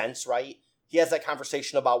 which makes sense, right? He has that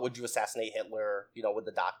conversation about, would you assassinate Hitler, you know, with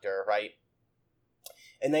the doctor, right?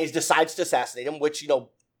 And then he decides to assassinate him, which, you know,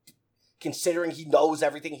 considering he knows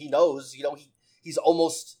everything he knows, you know, he's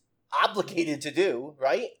almost obligated to do,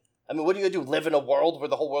 right? I mean, what are you going to do? Live in a world where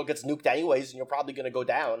the whole world gets nuked anyways and you're probably going to go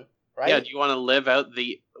down, right? Yeah, do you want to live out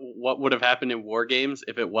what would have happened in War Games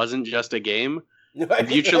if it wasn't just a game? Right?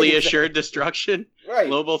 Mutually assured destruction? Right.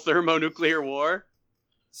 Global thermonuclear war?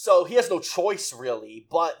 So he has no choice, really,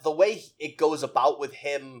 but the way it goes about with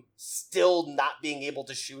him still not being able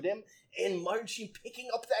to shoot him, and Margie picking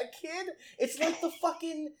up that kid, it's like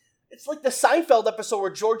it's like the Seinfeld episode where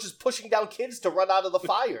George is pushing down kids to run out of the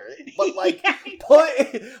fire, but like, but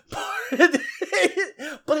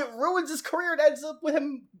it ruins his career and ends up with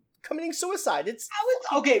him committing suicide. It's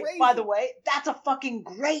okay. crazy. By the way, that's a fucking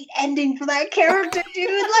great ending for that character, dude.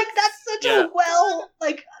 Like that's such a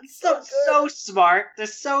so smart. They're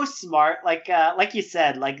so smart. Like you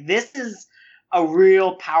said, like this is a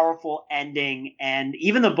real powerful ending, and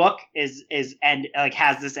even the book is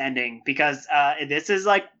has this ending because this is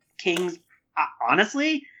like King's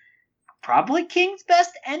honestly. Probably King's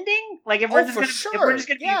best ending. Like if we're just gonna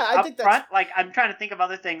be upfront, like I'm trying to think of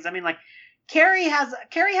other things. I mean, like Carrie has a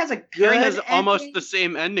good. Carrie has ending. almost the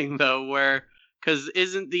same ending though, where because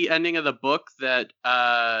isn't the ending of the book that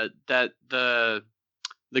that the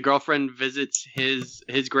girlfriend visits his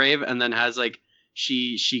grave and then has like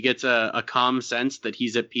she gets a calm sense that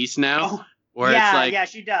he's at peace now. Oh, where yeah, it's like yeah,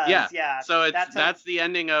 she does. Yeah. So that's the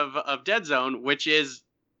ending of Dead Zone, which is,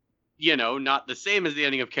 you know, not the same as the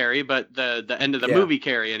ending of Carrie, but the end of the movie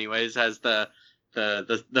Carrie, anyways, has the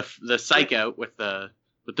psych out with the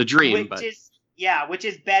dream, which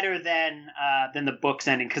is better than the book's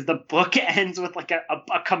ending, because the book ends with like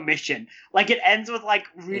a commission, like it ends with like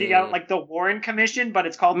reading out like the Warren Commission, but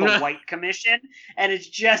it's called the White Commission, and it's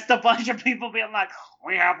just a bunch of people being like,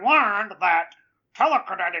 we have learned that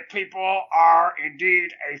telekinetic people are indeed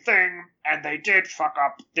a thing, and they did fuck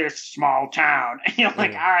up this small town. And you're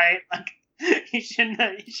like, all right, like he shouldn't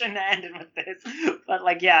have ended with this. But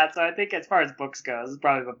like, yeah. So I think as far as books go, this is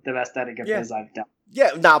probably the best ending of his I've done.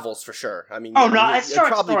 Yeah, novels for sure. I mean,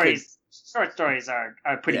 short stories. Short stories are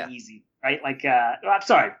pretty easy, right? Like, I'm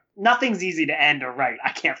sorry, nothing's easy to end or write.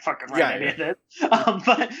 I can't fucking write any of this.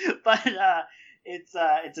 But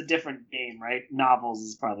it's a different game, right? Novels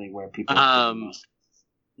is probably where people.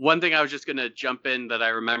 One thing I was just gonna jump in that I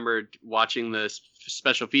remembered watching the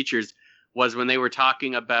special features was when they were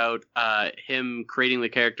talking about him creating the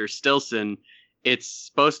character Stilson. It's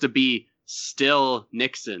supposed to be Still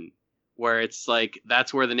Nixon, where it's like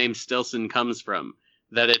that's where the name Stilson comes from.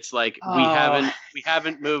 That it's like we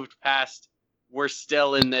haven't moved past. We're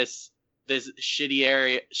still in this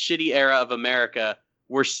shitty era of America.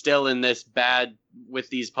 We're still in this bad with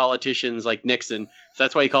these politicians like Nixon. So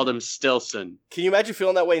that's why he called him Stilson. Can you imagine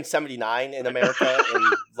feeling that way in '79 in America? And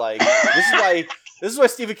like this is why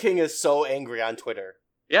Stephen King is so angry on Twitter.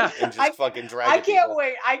 Yeah, and just fucking dragging. I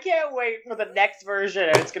can't wait for the next version.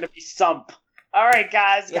 And it's gonna be Sump. All right,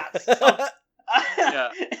 guys, got Sump. Yeah.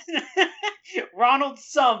 Ronald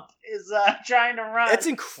Sump is trying to run. It's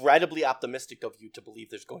incredibly optimistic of you to believe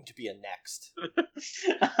there's going to be a next.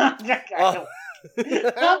 Somebody's gotta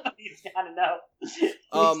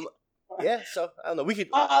know. Yeah, so I don't know. We could.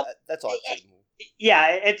 That's all. I'd say.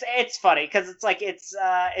 Yeah, it's funny because it's like it's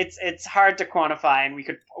hard to quantify, and we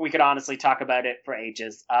could honestly talk about it for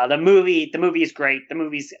ages. The movie is great. The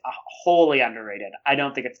movie's wholly underrated. I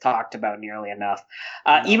don't think it's talked about nearly enough.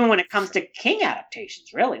 No. Even when it comes to King adaptations,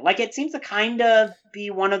 really, like it seems to kind of be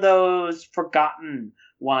one of those forgotten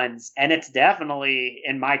ones, and it's definitely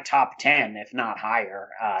in my top 10, if not higher,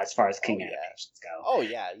 as far as King adaptations go. Oh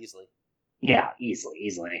yeah, easily. Yeah,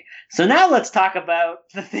 easily. So now let's talk about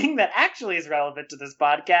the thing that actually is relevant to this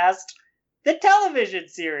podcast, the television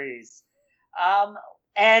series.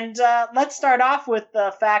 And let's start off with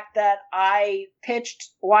the fact that I pitched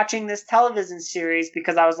watching this television series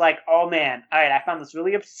because I was like, oh man, all right, I found this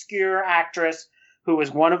really obscure actress who was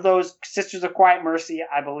one of those Sisters of Quiet Mercy,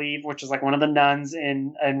 I believe, which is like one of the nuns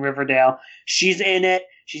in Riverdale. She's in it.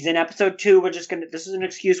 She's in episode 2. This is an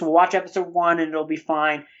excuse. We'll watch episode 1 and it'll be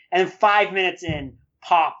fine. And then 5 minutes in,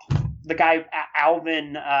 pop, the guy,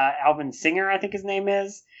 Alvin Singer, I think his name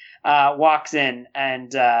is, walks in.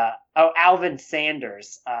 And, Alvin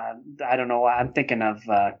Sanders. I don't know why. I'm thinking of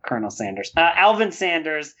Colonel Sanders. Alvin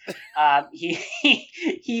Sanders,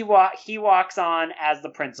 he walks on as the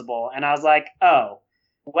principal. And I was like, oh,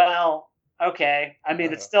 well, okay. I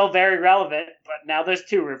mean, it's still very relevant, but now there's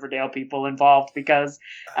 2 Riverdale people involved because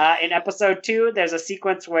in episode 2, there's a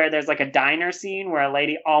sequence where there's like a diner scene where a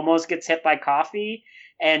lady almost gets hit by coffee,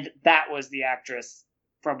 and that was the actress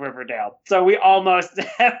from Riverdale. So we almost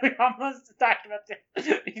talked about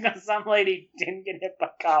that because some lady didn't get hit by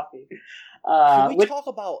coffee. Can we talk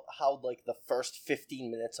about how like the first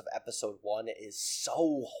 15 minutes of episode 1 is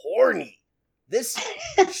so horny? This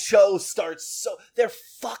show starts so... They're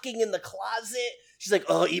fucking in the closet. She's like,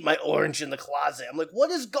 oh, eat my orange in the closet. I'm like, what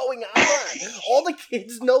is going on? All the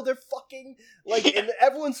kids know they're fucking... Like, and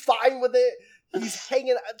everyone's fine with it. He's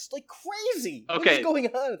hanging out. It's like crazy. Okay. What is going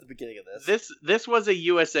on at the beginning of this? This was a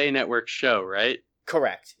USA Network show, right?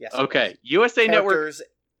 Correct, yes. Okay. USA Network Characters...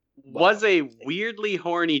 was a weirdly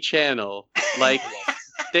horny channel. Like,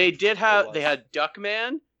 they had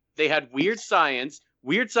Duckman, they had Weird Science.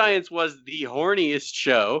 Weird Science was the horniest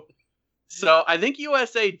show. So I think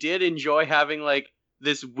USA did enjoy having like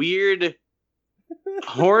this weird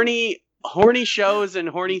horny shows and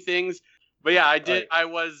horny things. But yeah, I did. Right.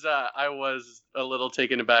 I was a little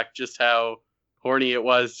taken aback just how horny it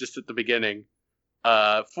was just at the beginning.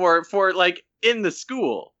 For like in the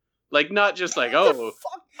school. Like not just like, oh,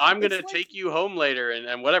 I'm going to take you home later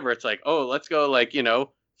and whatever. It's like, oh, let's go like,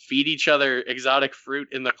 feed each other exotic fruit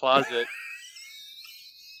in the closet.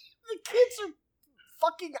 The kids are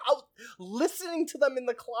fucking out listening to them in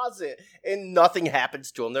the closet and nothing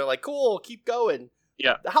happens to them. They're like, cool, keep going.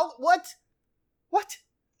 Yeah. What?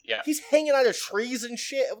 Yeah. He's hanging out of trees and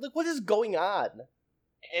shit. Like, what is going on?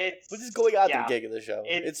 What is going on at the beginning of the show?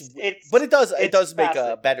 But it does make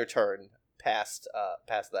a better turn past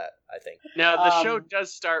that, I think. Now, the show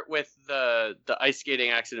does start with the ice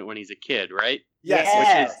skating accident when he's a kid, right?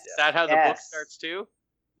 Yes. Is that how the book starts too?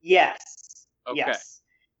 Yes. Okay. Yes.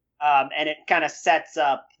 And it kind of sets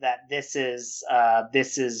up that this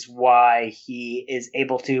is why he is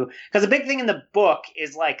able to, because the big thing in the book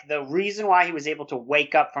is like the reason why he was able to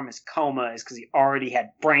wake up from his coma is because he already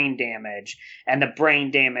had brain damage, and the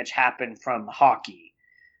brain damage happened from hockey.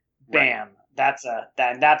 Bam. Right. That's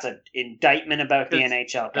a indictment about the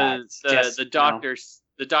NHL guys.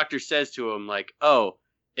 The doctor says to him like, oh,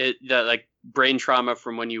 like brain trauma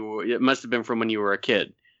from it must have been from when you were a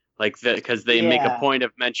kid. Like because they make a point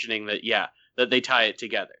of mentioning that they tie it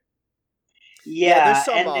together. Yeah, there's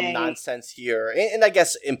some nonsense here, and I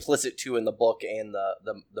guess implicit too in the book and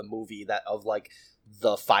the movie that of like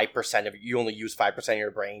the 5% of you only use 5% of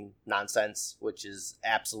your brain nonsense, which is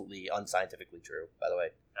absolutely unscientifically true, by the way.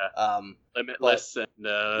 Limitless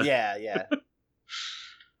and yeah.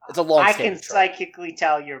 It's a long. I can psychically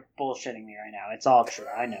tell you're bullshitting me right now. It's all true.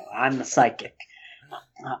 I know. I'm the psychic.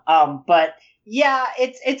 But. Yeah,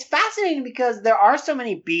 it's fascinating because there are so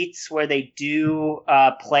many beats where they do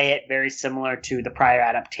play it very similar to the prior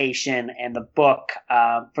adaptation and the book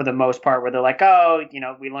for the most part, where they're like, oh,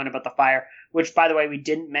 we learn about the fire, which, by the way, we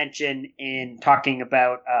didn't mention in talking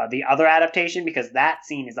about the other adaptation because that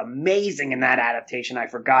scene is amazing in that adaptation. I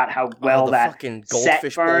forgot how well that fucking set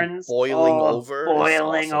burns.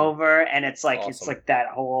 Boiling over. And it's like It's like that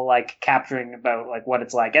whole like capturing about like what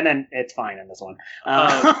it's like, and then it's fine in this one.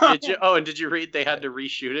 Did you read they had to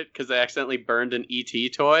reshoot it because they accidentally burned an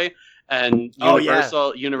ET toy, And Oh, yeah.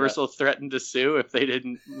 Universal threatened to sue if they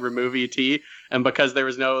didn't remove ET. And because there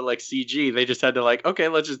was no like CG, they just had to like, okay,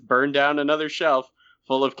 let's just burn down another shelf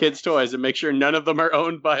full of kids' toys and make sure none of them are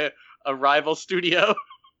owned by a rival studio.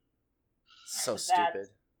 So stupid.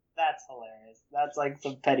 That's hilarious. That's like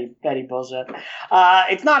some petty bullshit.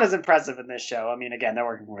 It's not as impressive in this show. I mean, again, they're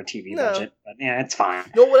working for a TV budget, but yeah, it's fine.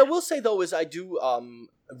 No, what I will say though is I do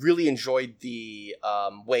really enjoyed the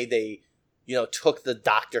way they, took the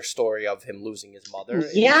doctor story of him losing his mother. in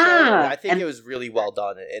the Yeah, show. I think and- it was really well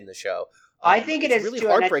done in the show. I think it it's is really too,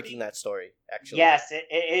 and I heartbreaking, think- that story. Actually, Yes, it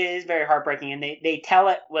is very heartbreaking, and they tell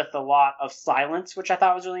it with a lot of silence, which I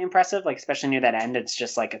thought was really impressive. Like especially near that end, it's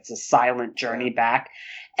just like it's a silent journey back.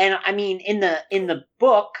 And I mean, in the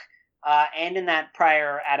book and in that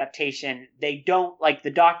prior adaptation, they don't like the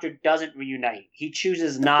Doctor doesn't reunite. He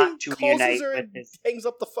chooses not to He reunite closes her with and his. hangs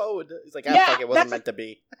up the phone. He's like, Yeah, fuck, it wasn't that's- meant to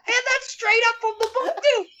be. And that's straight up from the book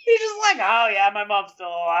too. He's just like, oh yeah, my mom's still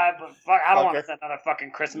alive, but fuck, I don't want to Fucker. send another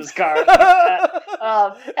fucking Christmas card.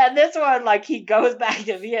 And this one, like, he goes back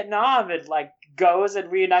to Vietnam and like goes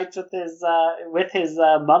and reunites with his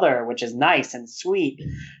mother, which is nice and sweet,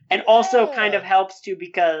 and also Yeah. kind of helps too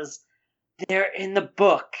because they're in the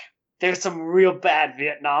book. There's some real bad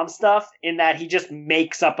Vietnam stuff in that he just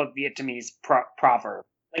makes up a Vietnamese proverb.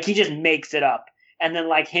 Like he just makes it up. And then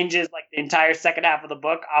like hinges like the entire second half of the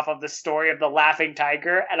book off of the story of the laughing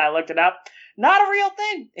tiger. And I looked it up. Not a real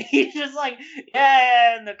thing. He's just like,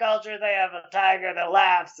 yeah, in the culture they have a tiger that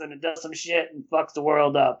laughs and it does some shit and fucks the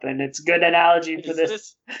world up. And it's a good analogy for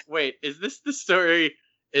this. Is this the story?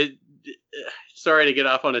 Sorry to get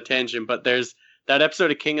off on a tangent, but there's that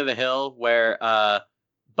episode of King of the Hill where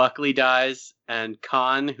Buckley dies and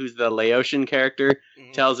Khan, who's the Laotian character,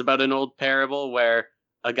 tells about an old parable where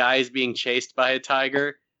a guy is being chased by a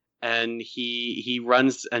tiger and he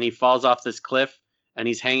runs and he falls off this cliff and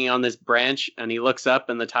he's hanging on this branch and he looks up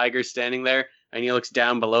and the tiger's standing there and he looks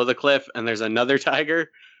down below the cliff and there's another tiger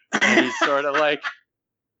and he's sort of like,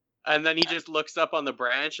 and then he just looks up on the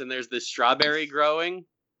branch and there's this strawberry growing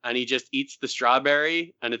and he just eats the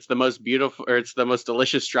strawberry and it's the most beautiful, or it's the most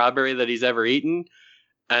delicious strawberry that he's ever eaten.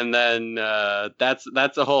 And then that's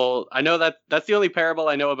a whole. I know that's the only parable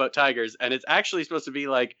I know about tigers, and it's actually supposed to be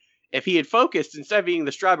like if he had focused instead of eating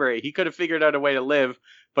the strawberry, he could have figured out a way to live,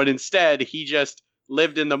 but instead he just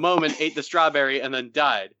lived in the moment, ate the strawberry, and then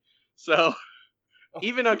died. So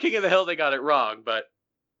even on King of the Hill, they got it wrong. But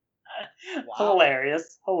Wow.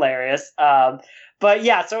 Hilarious. But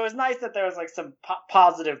yeah, so it was nice that there was like some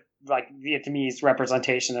positive like Vietnamese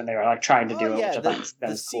representation, and they were like trying to do it, which I thought was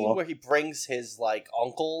the scene cool. where he brings his like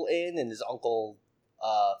uncle in, and his uncle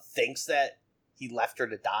thinks that he left her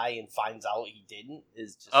to die and finds out he didn't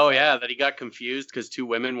is just that he got confused because two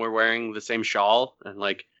women were wearing the same shawl, and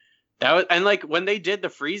like that was, and like when they did the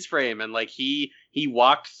freeze frame, and like he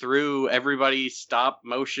walked through everybody's stop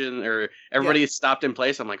motion or everybody stopped in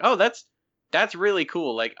place. I'm like, oh, that's really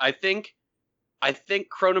cool. Like I think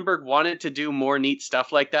Cronenberg wanted to do more neat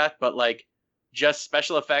stuff like that, but like just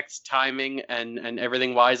special effects, timing, and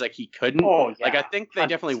everything wise, like he couldn't. Oh yeah, Like I think they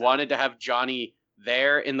definitely 100%. wanted to have Johnny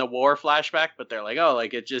there in the war flashback, but they're like, oh,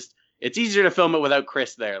 like it's easier to film it without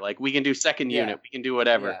Chris there. Like we can do second unit, we can do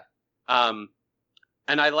whatever. Yeah.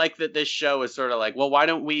 And I like that this show is sort of like, well, why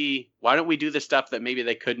don't we do the stuff that maybe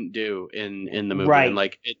they couldn't do in the movie? Right. And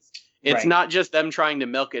like it's Right. not just them trying to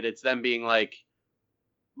milk it, it's them being like,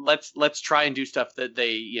 let's try and do stuff that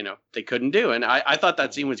they couldn't do. And I thought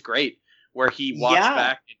that scene was great where he walks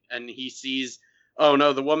back and he sees, oh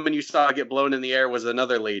no, the woman you saw get blown in the air was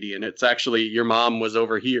another lady, and it's actually your mom was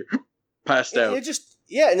over here passed out. It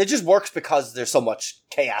just works because there's so much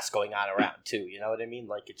chaos going on around too. You know what I mean?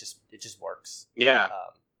 Like it just works. Yeah.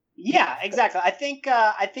 Yeah, exactly. I think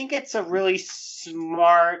it's a really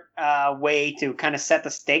smart way to kind of set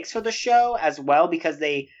the stakes for the show as well, because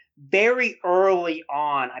they very early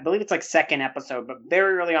on, I believe it's like second episode, but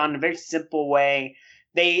very early on, in a very simple way,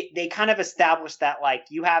 they kind of establish that like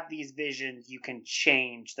you have these visions, you can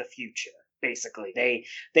change the future. Basically,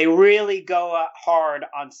 they really go hard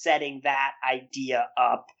on setting that idea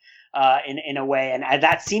up in a way, and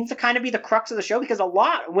that seems to kind of be the crux of the show, because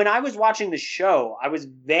when I was watching the show, I was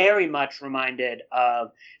very much reminded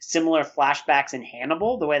of similar flashbacks in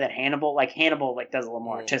Hannibal, the way that Hannibal does a little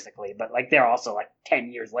more artistically, but like they're also like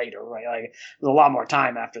 10 years later, right? Like there's a lot more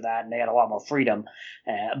time after that, and they had a lot more freedom.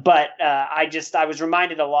 But I was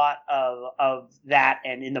reminded a lot of that,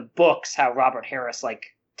 and in the books, how Robert Harris like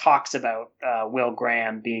talks about Will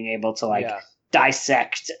Graham being able to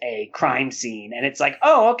dissect a crime scene, and it's like,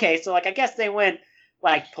 oh, okay, so like I guess they went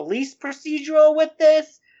like police procedural with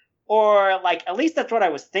this, or like at least that's what I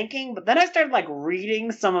was thinking. But then I started like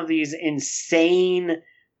reading some of these insane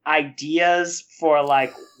ideas for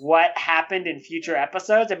like what happened in future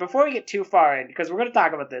episodes. And before we get too far in, because we're going to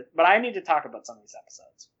talk about this, but I need to talk about some of these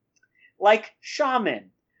episodes. Like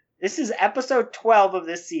Shaman. This is episode 12 of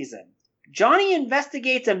this season. Johnny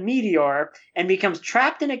investigates a meteor and becomes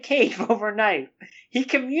trapped in a cave overnight. He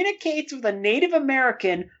communicates with a Native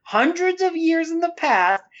American hundreds of years in the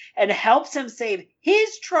past and helps him save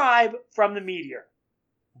his tribe from the meteor.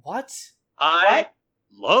 What? I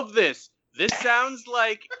love this. This sounds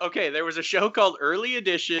like, okay, there was a show called Early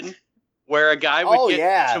Edition where a guy would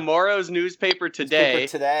get tomorrow's newspaper today,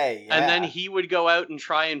 and then he would go out and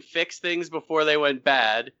try and fix things before they went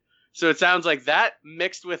bad. So it sounds like that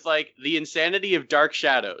mixed with like the insanity of Dark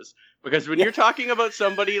Shadows. Because when you're talking about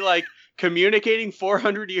somebody like communicating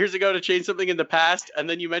 400 years ago to change something in the past, and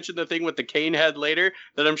then you mentioned the thing with the cane head later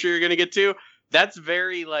that I'm sure you're going to get to, that's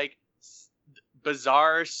very like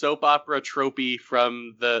bizarre soap opera tropey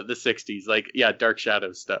from the 60s. Like, yeah, Dark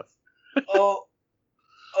Shadows stuff. Oh,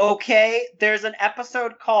 okay. There's an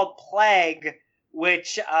episode called Plague,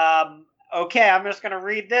 which, okay, I'm just going to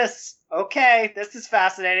read this. Okay, this is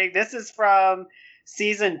fascinating. This is from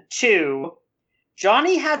season 2.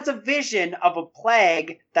 Johnny has a vision of a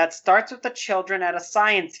plague that starts with the children at a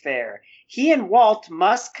science fair. He and Walt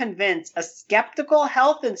must convince a skeptical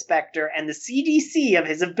health inspector and the CDC of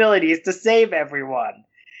his abilities to save everyone.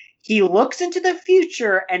 He looks into the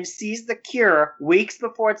future and sees the cure weeks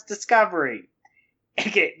before its discovery.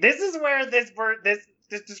 Okay, this is where this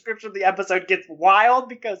description of the episode gets wild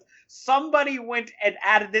because somebody went and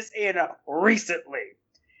added this in recently.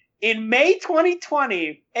 In May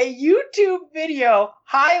 2020, a YouTube video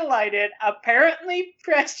highlighted apparently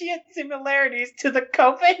prescient similarities to the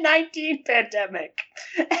COVID-19 pandemic.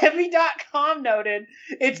 Heavy.com noted,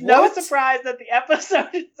 it's no surprise that the episode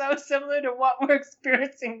is so similar to what we're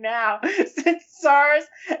experiencing now, since SARS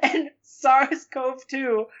and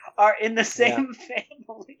SARS-CoV-2 are in the same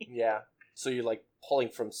family. Yeah. So you're like pulling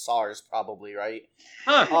from SARS probably, right?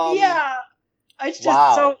 Huh. Yeah. It's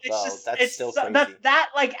just that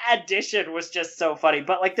like addition was just so funny.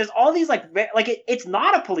 But like, there's all these it's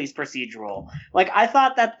not a police procedural. Like, I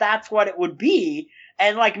thought that that's what it would be,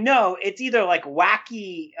 and like, no, it's either like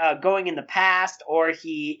wacky going in the past, or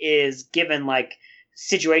he is given like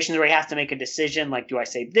situations where he has to make a decision. Like, do I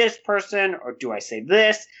save this person or do I save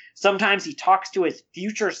this? Sometimes he talks to his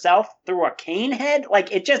future self through a cane head.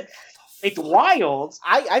 Like, it's wild.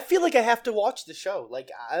 I feel like I have to watch the show. Like,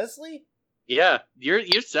 honestly. Yeah, you're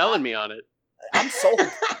selling me on it. I'm sold.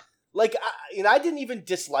 Like, I didn't even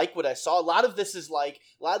dislike what I saw. A lot of this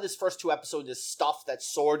first 2 episodes is stuff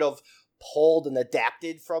that's sort of pulled and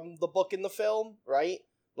adapted from the book and the film, right?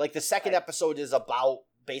 Like, the second episode is about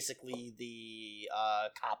basically the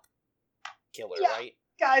cop killer, right?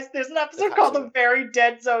 Guys, there's an episode called The Very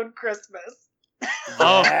Dead Zone Christmas.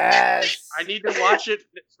 Oh, yes. I need to watch it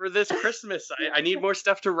for this Christmas. I need more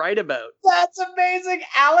stuff to write about. That's amazing.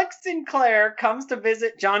 Alex Sinclair comes to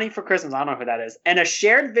visit Johnny for Christmas. I don't know who that is. And a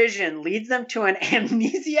shared vision leads them to an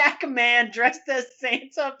amnesiac man dressed as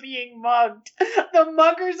Santa being mugged. The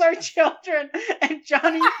muggers are children, and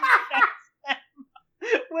Johnny presents them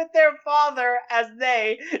with their father as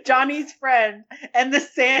Johnny's friend, and the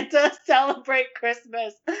Santa celebrate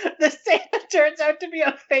Christmas. The Santa turns out to be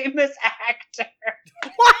a famous actor.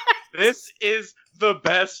 What? This is the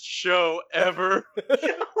best show ever.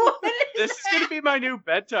 This is going to be my new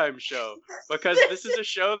bedtime show, because this is a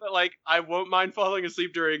show that like I won't mind falling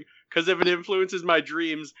asleep during, because if it influences my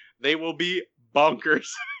dreams, they will be bonkers.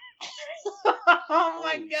 Oh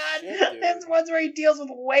my god, shit, this one's where he deals with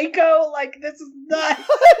Waco. Like, this is nuts.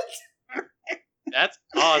 That's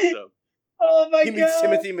awesome. Oh my god. He meets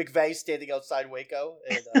Timothy McVeigh standing outside Waco.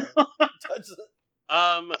 And,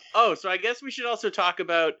 so I guess we should also talk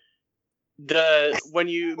about when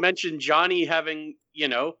you mentioned Johnny having,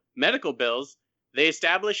 medical bills, they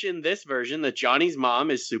establish in this version that Johnny's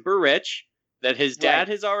mom is super rich, that his dad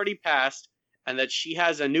has already passed, and that she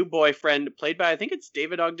has a new boyfriend played by, I think it's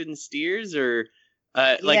David Ogden Stiers, or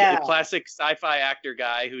a classic sci-fi actor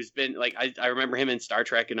guy who's been like, I remember him in Star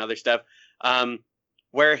Trek and other stuff,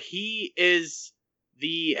 where he is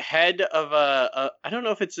the head of I don't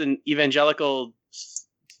know if it's an evangelical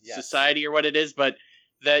society or what it is, but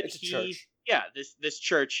that it's church. Yeah, this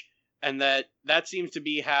church, and that seems to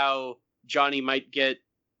be how Johnny might get,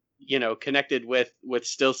 connected with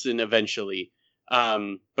Stilson eventually.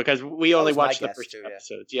 Because we only watched the first 2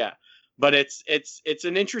 episodes, but it's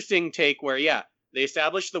an interesting take where they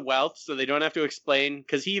establish the wealth, so they don't have to explain,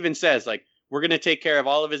 because he even says like, we're going to take care of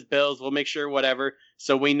all of his bills. We'll make sure whatever.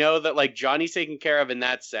 So we know that like Johnny's taken care of in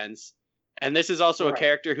that sense. And this is also a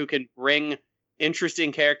character who can bring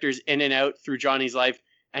interesting characters in and out through Johnny's life.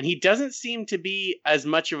 And he doesn't seem to be as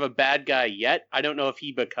much of a bad guy yet. I don't know if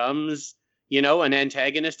he becomes, you know, an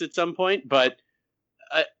antagonist at some point, but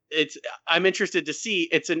I'm interested to see.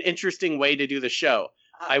 It's an interesting way to do the show.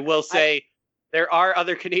 I will say there are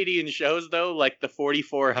other Canadian shows though, like the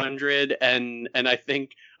 4400 and I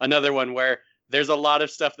think another one where there's a lot of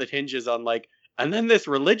stuff that hinges on like, and then this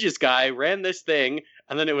religious guy ran this thing,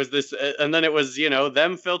 and then it was this, and then it was, you know,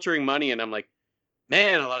 them filtering money, and I'm like,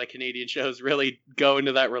 man, a lot of Canadian shows really go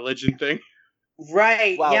into that religion thing.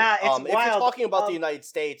 Right. Well, yeah, it's wild. If you're talking about the United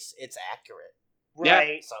States, it's accurate.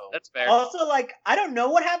 Right. Yeah, so that's fair. Also, like, I don't know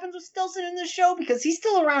what happens with Stilson in this show because he's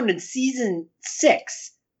still around in season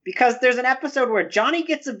 6. Because there's an episode where Johnny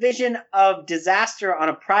gets a vision of disaster on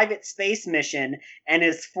a private space mission and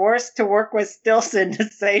is forced to work with Stilson to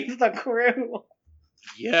save the crew.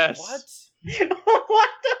 Yes. What? What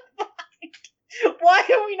the fuck? Why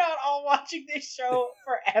are we not all watching this show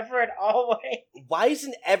forever and always? Why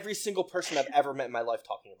isn't every single person I've ever met in my life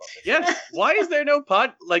talking about this? Yeah. Why is there no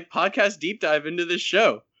podcast deep dive into this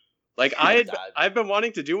show? Like I've been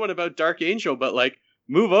wanting to do one about Dark Angel, but like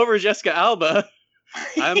move over Jessica Alba.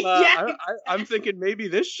 I'm thinking maybe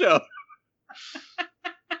this show.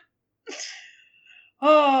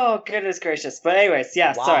 Oh, goodness gracious. But anyways,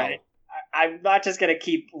 yeah, Wow. sorry. I'm not just going to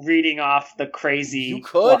keep reading off the crazy... You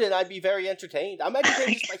could, and I'd be very entertained. I'm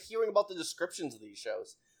entertained just by hearing about the descriptions of these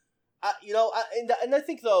shows. And I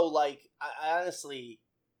think, though, like, I honestly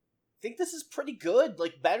think this is pretty good.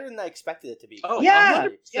 Like, better than I expected it to be. Oh, yeah,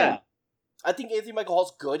 100%. yeah. I think Anthony Michael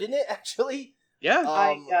Hall's good in it, actually. Yeah.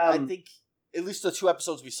 I think, at least the 2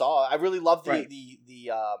 episodes we saw, I really love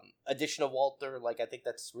the addition of Walter. Like, I think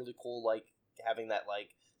that's really cool, like, having that,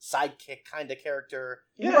 like, sidekick kind of character.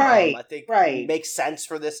 Yeah. Right, I think right. makes sense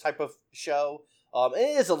for this type of show.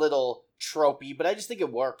 It is a little tropey, but I just think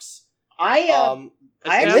it works. I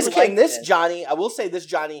in this like case, Johnny, I will say this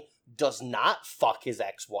Johnny does not fuck his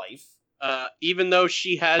ex-wife. Even though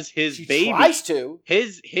she has his She baby. tries to.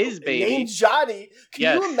 His baby. Named Johnny.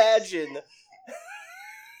 Can you imagine?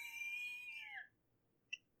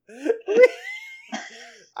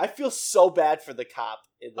 I feel so bad for the cop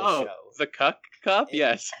in the show. The cuck cop?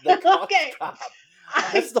 Yes. The cuck Okay. cop.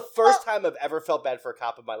 That's the first time I've ever felt bad for a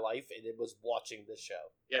cop in my life, and it was watching this show.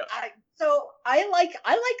 Yeah. I like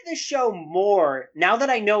this show more now that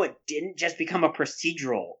I know it didn't just become a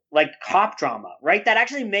procedural, like cop drama, right? That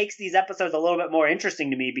actually makes these episodes a little bit more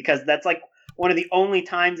interesting to me because that's like one of the only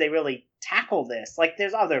times they really tackle this. Like,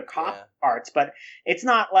 there's other cop parts, but it's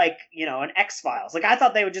not like, you know, an X-Files. Like, I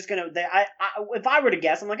thought they were just gonna. If I were to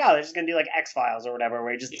guess, I'm like, oh, they're just gonna do like X-Files or whatever,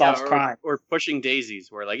 where he just solves crime. Or Pushing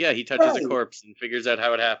Daisies, where like, he touches a corpse and figures out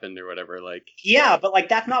how it happened or whatever. Like, but like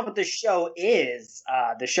that's not what the show is.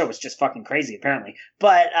 The show is just fucking crazy, apparently.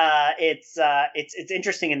 But it's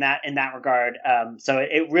interesting in that regard. So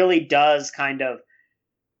it really does kind of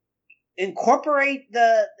incorporate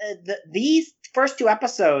these first 2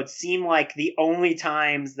 episodes seem like the only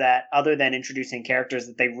times that, other than introducing characters,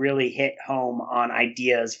 that they really hit home on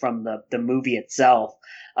ideas from the movie itself,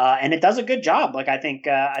 and it does a good job. Like I think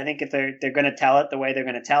if they're going to tell it the way they're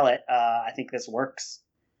going to tell it, I think this works.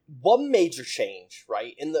 One major change,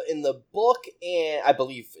 right, in the book, and I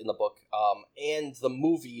believe in the book, and the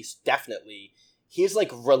movies, definitely, he's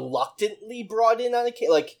like reluctantly brought in on a case.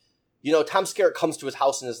 Like, you know, Tom Skerritt comes to his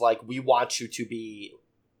house and is like, we want you to be,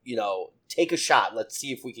 you know, take a shot. Let's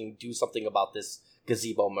see if we can do something about this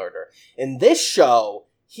gazebo murder. In this show,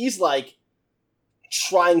 he's like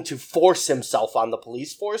trying to force himself on the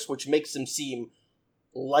police force, which makes him seem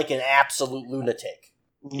like an absolute lunatic.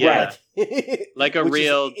 Yeah. Right? Like a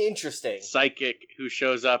real interesting psychic who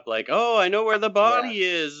shows up like, oh, I know where the body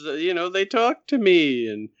is. You know, they talk to me.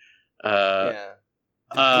 And,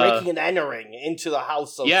 breaking and entering into the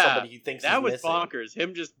house of somebody he thinks that is was missing. bonkers.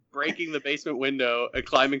 Him just breaking the basement window and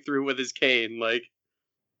climbing through with his cane, like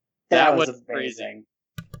that was amazing.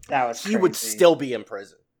 Crazy. That was. He would still be in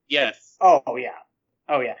prison. Yes. Oh yeah.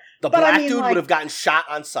 The black dude would have gotten shot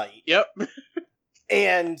on sight. Yep.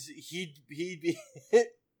 And he'd be.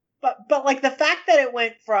 but like the fact that it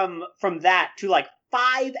went from that to like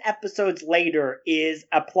 5 episodes later is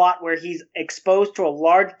a plot where he's exposed to a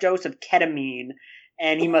large dose of ketamine.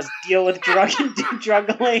 And he must deal with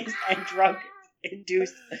drug-laced and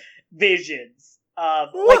drug-induced visions.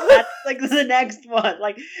 Like that's like the next one.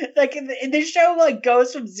 Like in this show, like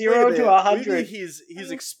goes from 0 to 100. He's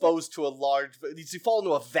exposed to a large. Does he fall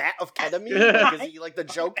into a vat of ketamine? Like, is he like the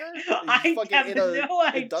Joker? I have no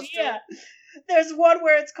idea. There's one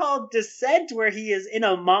where it's called Descent, where he is in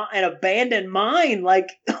an abandoned mine. Like,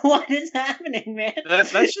 what is happening, man?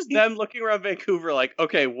 That's just them looking around Vancouver like,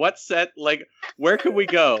 okay, what set, like, where can we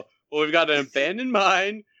go? Well, we've got an abandoned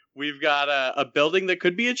mine. We've got a building that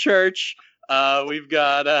could be a church. We've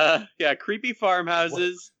got, creepy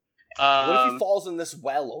farmhouses. What if he falls in this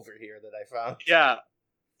well over here that I found? Yeah.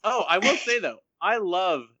 Oh, I will say, though, I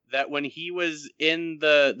love that when he was in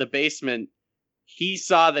the basement, he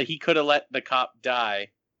saw that he could have let the cop die,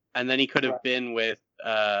 and then he could have been with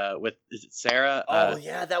is it Sarah?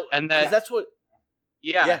 That's what.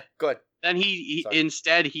 Yeah, good. Then he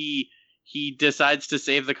instead he decides to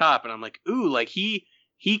save the cop, and I'm like, ooh, like he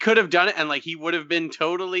could have done it, and like he would have been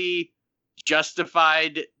totally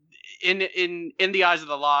justified in the eyes of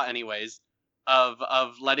the law, anyways, of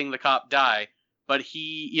letting the cop die. But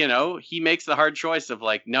he makes the hard choice of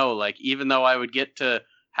like, no, like even though I would get to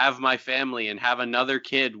have my family and have another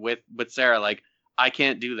kid with Sarah, like I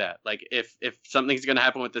can't do that. Like if something's gonna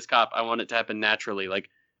happen with this cop, I want it to happen naturally. Like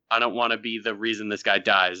I don't want to be the reason this guy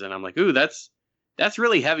dies. And I'm like, ooh, that's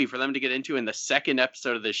really heavy for them to get into in the second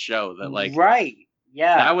episode of this show. That like, right,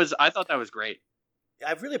 yeah, I thought that was great.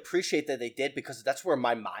 I really appreciate that they did, because that's where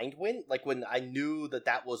my mind went. Like when I knew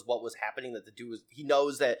that was what was happening, that the dude he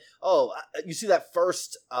knows that. Oh, you see that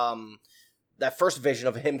first vision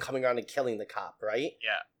of him coming around and killing the cop, right?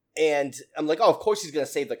 Yeah. And I'm like, oh, of course he's gonna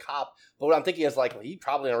save the cop. But what I'm thinking is like, well, he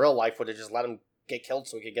probably in real life would have just let him get killed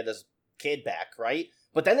so he could get his kid back, right?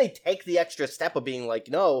 But then they take the extra step of being like,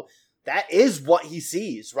 no, that is what he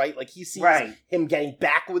sees, right? Like he sees him getting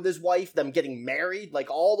back with his wife, them getting married, like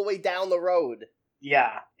all the way down the road.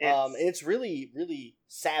 Yeah. It's really, really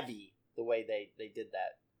savvy the way they did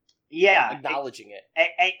that. Yeah. Acknowledging it.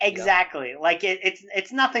 Exactly. You know? Like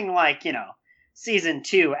it's nothing like, season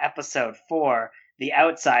 2, episode 4, The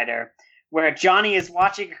Outsider, where Johnny is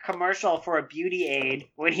watching a commercial for a beauty aid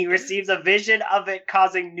when he receives a vision of it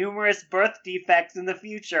causing numerous birth defects in the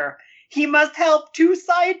future. He must help 2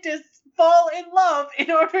 scientists fall in love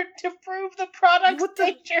in order to prove the product's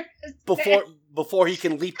danger. Before he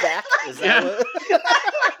can leap back? Is that what?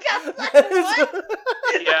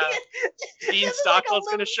 Yeah. Dean Stockwell's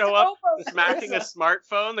going to show up smacking a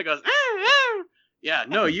smartphone that goes, yeah,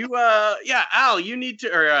 no, you, Al, you need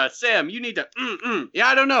to, or Sam, you need to, yeah,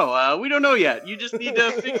 I don't know. We don't know yet. You just need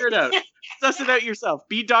to figure it out. Suss it out yourself.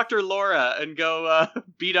 Be Dr. Laura and go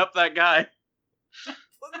beat up that guy.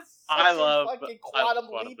 I love Quantum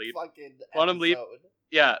Leap. Quantum Leap.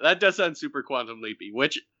 Yeah, that does sound super Quantum Leapy,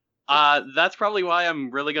 which that's probably why I'm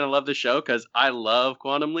really going to love the show, because I love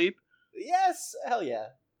Quantum Leap. Yes, hell yeah.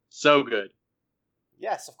 So good.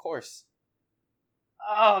 Yes, of course.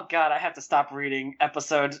 Oh god, I have to stop reading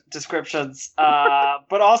episode descriptions.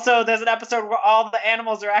 But also, there's an episode where all the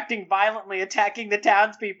animals are acting violently, attacking the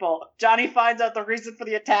townspeople. Johnny finds out the reason for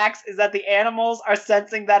the attacks is that the animals are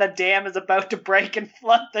sensing that a dam is about to break and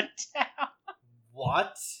flood the town.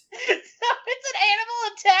 What? So it's an animal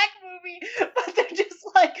attack movie, but they're just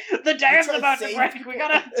like, the dam's about to break, we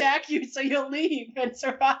gotta attack you so you'll leave and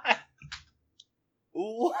survive.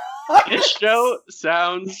 What? This show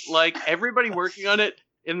sounds like everybody working on it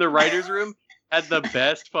in the writer's room had the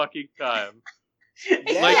best fucking time.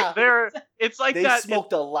 Yeah. Like it's like they that.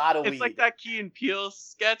 Smoked a lot of weed. It's like that Key and Peele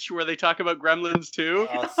sketch where they talk about Gremlins 2,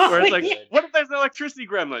 Oh, where it's like, yeah. what if there's an electricity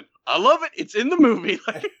gremlin? I love it. It's in the movie.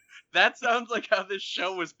 Like that sounds like how this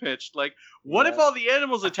show was pitched. Like, what if all the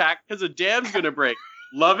animals attack because a dam's gonna break?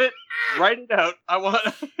 Love it. Write it out. I want.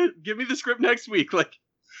 Give me the script next week. Like.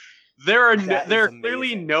 There are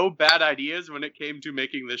clearly no bad ideas when it came to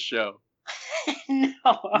making this show. No.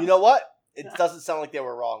 You know what? It doesn't sound like they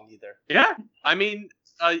were wrong either. Yeah, I mean,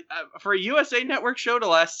 for a USA Network show to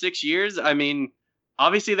last 6 years, I mean,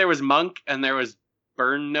 obviously there was Monk and there was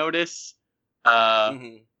Burn Notice,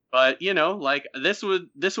 but like this would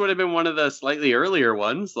have been one of the slightly earlier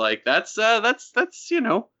ones. Like that's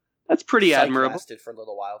pretty Psych admirable. Lasted for a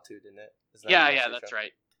little while too, didn't it? Yeah, that's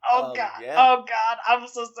right. Oh god, yeah. Oh god, I'm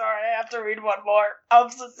so sorry. I have to read one more. I'm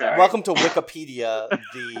so sorry. Welcome to Wikipedia,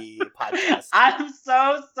 the podcast. I'm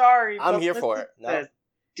so sorry. I'm but here listen for it. to No. this.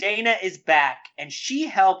 Dana is back, and she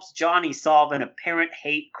helps Johnny solve an apparent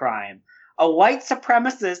hate crime. A white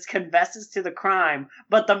supremacist confesses to the crime,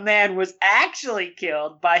 but the man was actually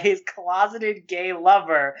killed by his closeted gay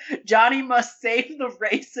lover. Johnny must save the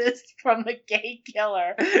racist from the gay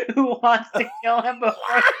killer who wants to kill him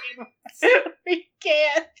before he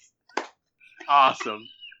can't. Awesome.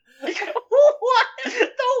 What? The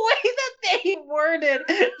way that they worded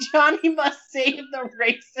Johnny must save the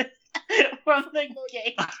racist from the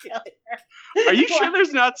gay killer. Are you sure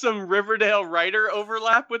there's not some Riverdale writer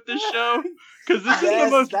overlap with this show? Because this is Yes,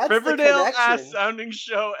 the most that's the Riverdale-ass connection. sounding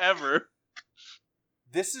show ever.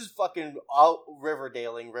 This is fucking out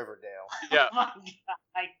Riverdale-ing Riverdale. Yeah. Oh my God,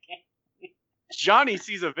 I can't. Johnny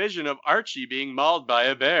sees a vision of Archie being mauled by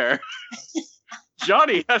a bear.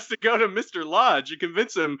 Johnny has to go to Mr. Lodge and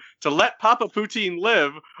convince him to let Papa Poutine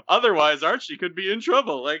live, otherwise Archie could be in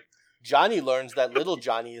trouble. Like, Johnny learns that little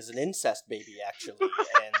Johnny is an incest baby, actually,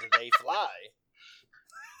 and they fly.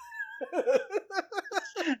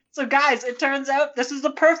 So, guys, it turns out this is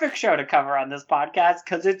the perfect show to cover on this podcast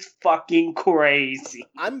because it's fucking crazy.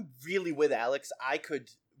 I'm really with Alex. I could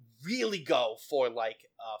really go for like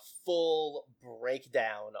a full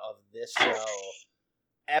breakdown of this show.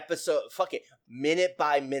 Episode, fuck it, minute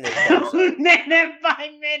by minute. Minute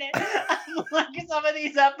by minute. Look at some of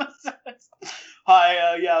these episodes.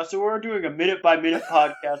 Hi, yeah, so we're doing a minute by minute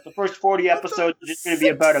podcast. The first 40 episodes are just going to be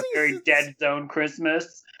about a very dead zone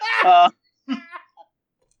Christmas. I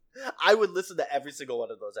would listen to every single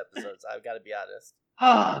one of those episodes. I've got to be honest.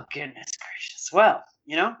 Oh, goodness gracious. Well,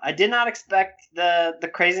 you know, I did not expect the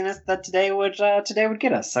craziness that today would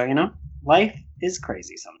get us. So, you know, life is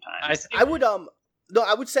crazy sometimes. I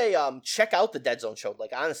I would say check out the Dead Zone show.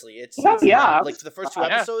 Like honestly, it's Yeah. like for the first 2 Yeah.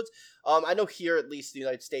 episodes. I know here at least in the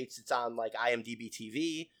United States, it's on like IMDb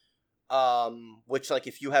TV. Which like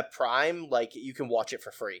if you have Prime, like you can watch it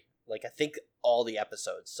for free. Like I think all the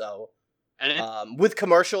episodes. So and with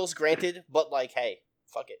commercials, granted, but like hey,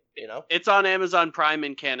 fuck it, you know. it's on Amazon Prime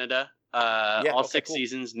in Canada. All okay, 6 cool.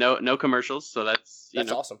 seasons, no commercials, so that's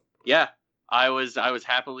Awesome. Yeah, I was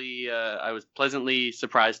pleasantly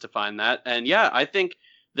surprised to find that, and yeah, I think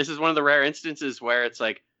this is one of the rare instances where it's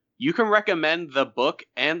like you can recommend the book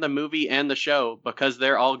and the movie and the show because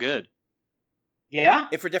they're all good. Yeah,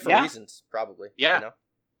 If for different Yeah. reasons, probably. Yeah. You know?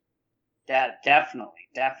 definitely.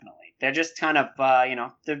 They're just kind of,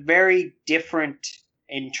 they're very different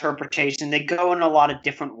interpretation. They go in a lot of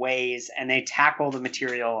different ways, and they tackle the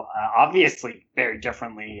material obviously very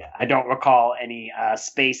differently. I don't recall any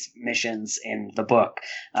space missions in the book,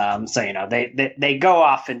 so you know they go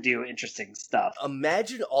off and do interesting stuff.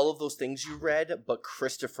 Imagine all of those things you read, but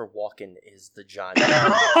Christopher Walken is the Johnny in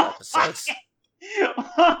those episodes.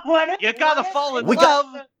 You gotta fall in We got-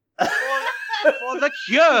 love for the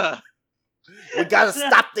cure. We gotta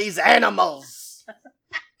stop these animals.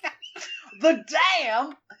 The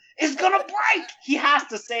dam is gonna break. He has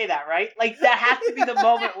to say that, right? Like that has to be the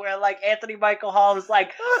moment where like Anthony Michael Hall is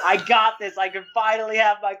like, I got this. I can finally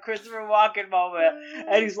have my Christopher Walken moment.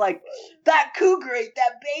 And he's like, that cougar ate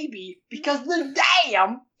that baby because the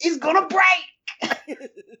dam is gonna break.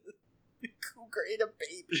 Cougar ate a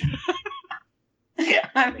baby.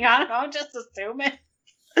 I mean, I don't know, I'm just assuming.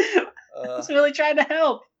 I Uh, was really trying to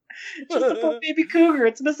help. Just a poor baby cougar.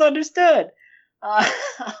 It's misunderstood.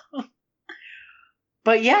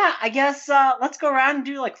 But yeah, I guess let's go around and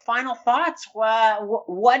do like final thoughts.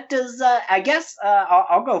 What does I guess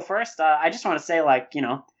I'll go first. I just want to say like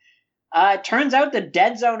it turns out the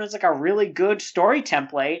Dead Zone is like a really good story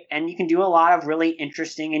template, and you can do a lot of really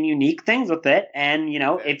interesting and unique things with it. And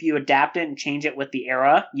if you adapt it and change it with the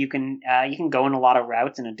era, you can go in a lot of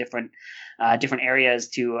routes in a different areas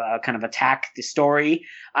to kind of attack the story.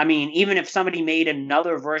 I mean, even if somebody made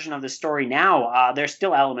another version of the story now, there's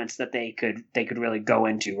still elements that they could really go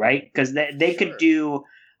into, right? Because they could do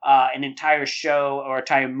an entire show or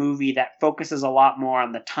entire movie that focuses a lot more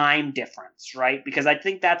on the time difference, right? Because I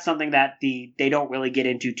think that's something that they don't really get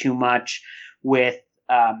into too much with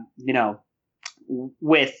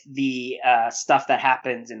with the stuff that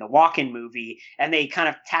happens in the Walken movie, and they kind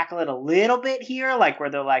of tackle it a little bit here, like where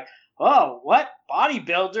they're like, oh, what?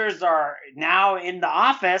 Bodybuilders are now in the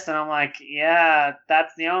office. And I'm like, yeah,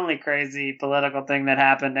 that's the only crazy political thing that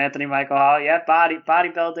happened. Anthony Michael Hall, yeah,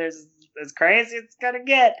 bodybuilders is crazy it's going to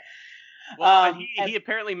get. Well, he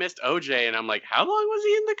apparently missed OJ, and I'm like, how long was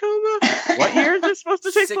he in the coma? What year is this supposed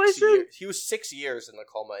to take 6 place in? years. He was 6 years in the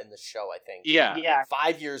coma in the show, I think. Yeah. Yeah.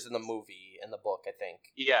 5 years in the movie, in the book, I think.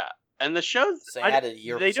 Yeah. And the show's... So they added a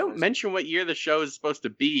year they for some don't reason. mention what year the show is supposed to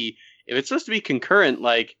be. If it's supposed to be concurrent,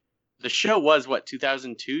 like, the show was,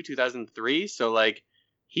 2002, 2003? So, like,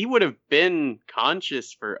 he would have been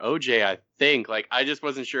conscious for OJ, I think. Like, I just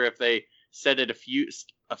wasn't sure if they said it a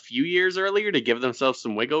few years earlier to give themselves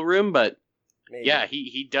some wiggle room, but... Maybe. Yeah,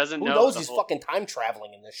 he doesn't Who know. knows? the He's whole- fucking time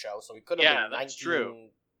traveling in this show, so he could have Yeah, been 19. that's true.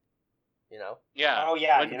 You know? Yeah. Oh,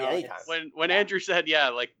 yeah. When- anytime. When Andrew said, yeah,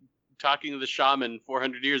 like talking to the shaman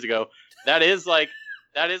 400 years ago, that is like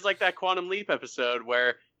that Quantum Leap episode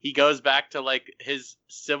where he goes back to like his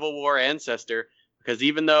Civil War ancestor, because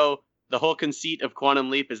even though the whole conceit of Quantum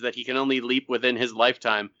Leap is that he can only leap within his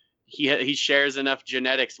lifetime. He shares enough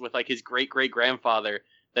genetics with like his great-great-grandfather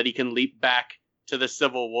that he can leap back to the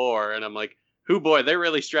Civil War. And I'm like, hoo boy, they're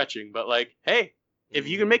really stretching. But like, hey, if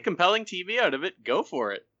you can make compelling TV out of it, go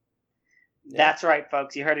for it. That's right,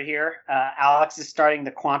 folks. You heard it here. Alex is starting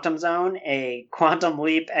the Quantum Zone, a Quantum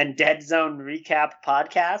Leap and Dead Zone recap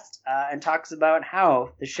podcast, and talks about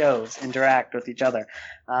how the shows interact with each other.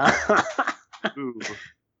 Ooh.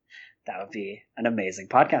 That would be an amazing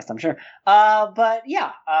podcast, I'm sure. But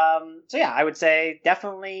yeah, so yeah, I would say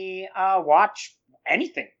definitely watch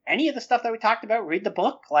anything, any of the stuff that we talked about. Read the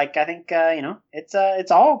book. Like, I think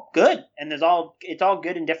it's all good, and it's all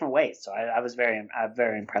good in different ways. So I'm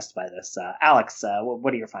very impressed by this. Alex,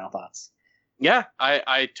 what are your final thoughts? Yeah,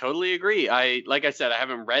 I totally agree. Like I said, I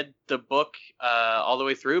haven't read the book all the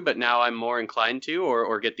way through, but now I'm more inclined to,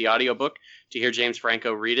 or get the audiobook to hear James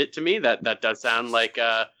Franco read it to me. That does sound like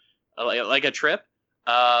a trip.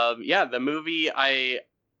 Yeah, the movie, I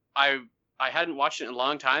hadn't watched it in a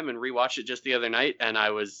long time and rewatched it just the other night, and I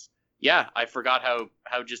forgot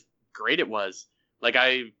how just great it was. Like,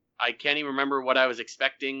 I can't even remember what I was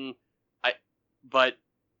expecting. But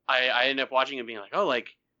I ended up watching it being like, oh, like,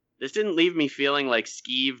 this didn't leave me feeling like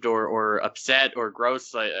skeeved or upset or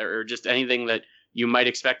gross or just anything that you might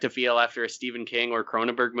expect to feel after a Stephen King or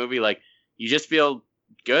Cronenberg movie. Like, you just feel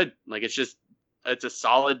good. Like, it's a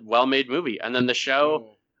solid, well-made movie. And then the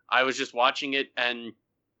show, I was just watching it and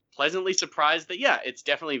pleasantly surprised that, yeah, it's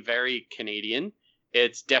definitely very Canadian.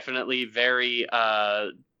 It's definitely very,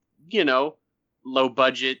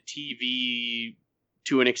 low-budget TV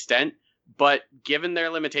to an extent. But given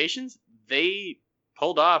their limitations, they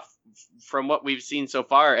pulled off, from what we've seen so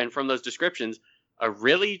far and from those descriptions, a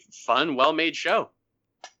really fun, well-made show.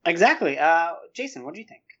 Exactly. Jason, what do you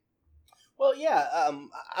think? Well, yeah,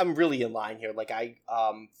 I'm really in line here. Like,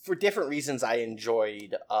 for different reasons, I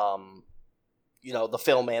enjoyed, the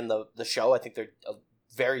film and the show. I think they're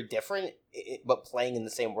very different, but playing in the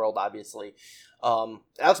same world, obviously. I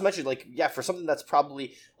also mentioned, like, yeah, for something that's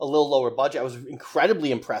probably a little lower budget, I was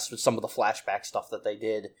incredibly impressed with some of the flashback stuff that they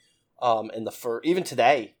did. Even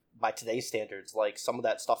today, by today's standards, like, some of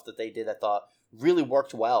that stuff that they did, I thought really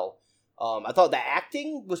worked well. I thought the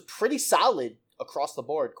acting was pretty solid across the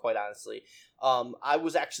board, quite honestly. I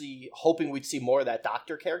was actually hoping we'd see more of that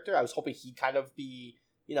doctor character. I was hoping he'd kind of be,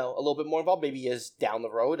 a little bit more involved. Maybe he is down the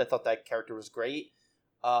road. I thought that character was great.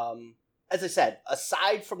 As I said,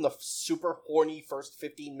 aside from the super horny first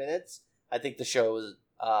 15 minutes, I think the show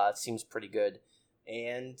seems pretty good.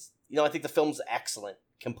 And, I think the film's excellent.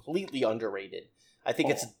 Completely underrated. I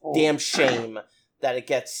think it's a damn shame that it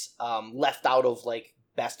gets left out of, like,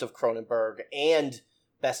 best of Cronenberg and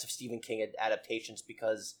best of Stephen King adaptations,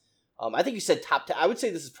 because I think you said top 10. I would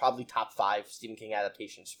say this is probably top 5 Stephen King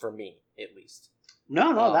adaptations for me, at least.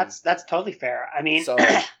 No, that's totally fair. I mean, so,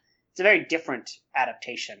 it's a very different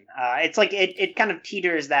adaptation. It's like it kind of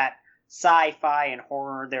teeters that sci-fi and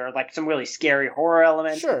horror. There are like some really scary horror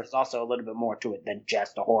elements. Sure. There's also a little bit more to it than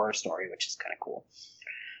just a horror story, which is kind of cool.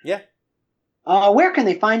 Yeah. Where can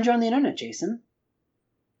they find you on the internet, Jason?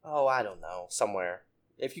 Oh, I don't know. Somewhere.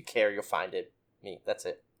 If you care, you'll find it. Me. That's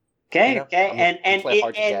it. Okay, You know, okay. I'm And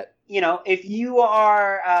hard to get. if you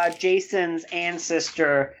are Jason's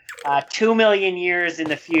ancestor 2 million years in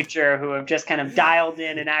the future who have just kind of dialed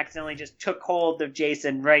in and accidentally just took hold of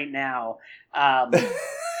Jason right now,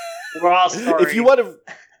 we're all sorry. If you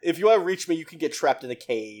want to reach me, you can get trapped in a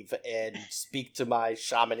cave and speak to my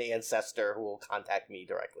shaman ancestor, who will contact me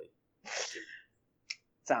directly.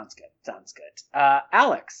 Sounds good.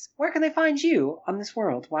 Alex, where can they find you on this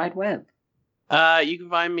world wide web? You can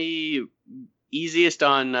find me easiest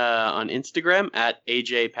on Instagram at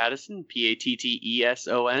AJ Patteson,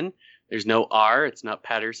 Patteson. There's no R. It's not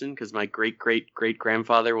Patterson, because my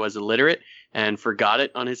great-great-great-grandfather was illiterate and forgot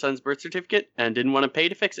it on his son's birth certificate and didn't want to pay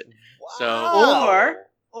to fix it. Wow.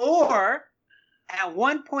 Or at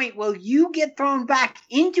one point, will you get thrown back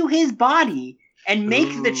into his body and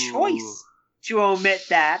make the choice to omit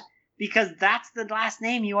that, because that's the last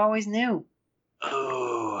name you always knew?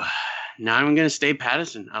 Oh, now I'm gonna stay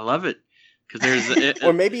Patterson. I love it, because there's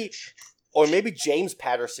or maybe James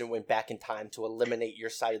Patterson went back in time to eliminate your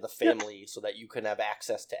side of the family so that you can have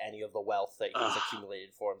access to any of the wealth that he's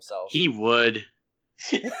accumulated for himself. He would.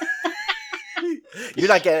 You're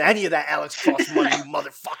not getting any of that Alex Cross money, you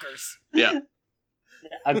motherfuckers. Yeah.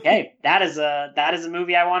 Okay, that is a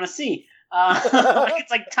movie I want to see.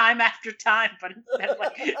 It's like Time After Time, but instead of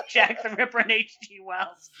like Jack the Ripper and H.G.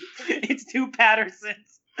 Wells, it's two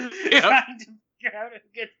Pattersons trying to figure out who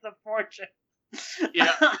gets the fortune.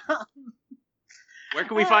 Yeah. Where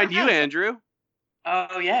can we find you, Andrew?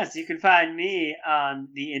 Oh, yes. You can find me on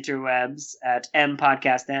the interwebs at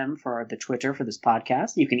mpodcastm for the Twitter for this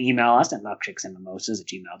podcast. You can email us at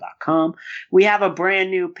milkshakesandmimosas@gmail.com. We have a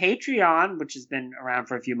brand new Patreon, which has been around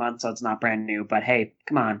for a few months, so it's not brand new. But hey,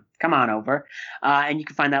 come on over. And you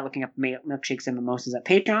can find that looking up Milkshakes and Mimosas at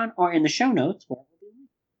Patreon or in the show notes.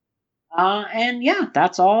 And yeah,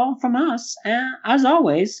 that's all from us. As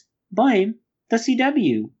always, blame the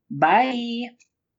CW. Bye.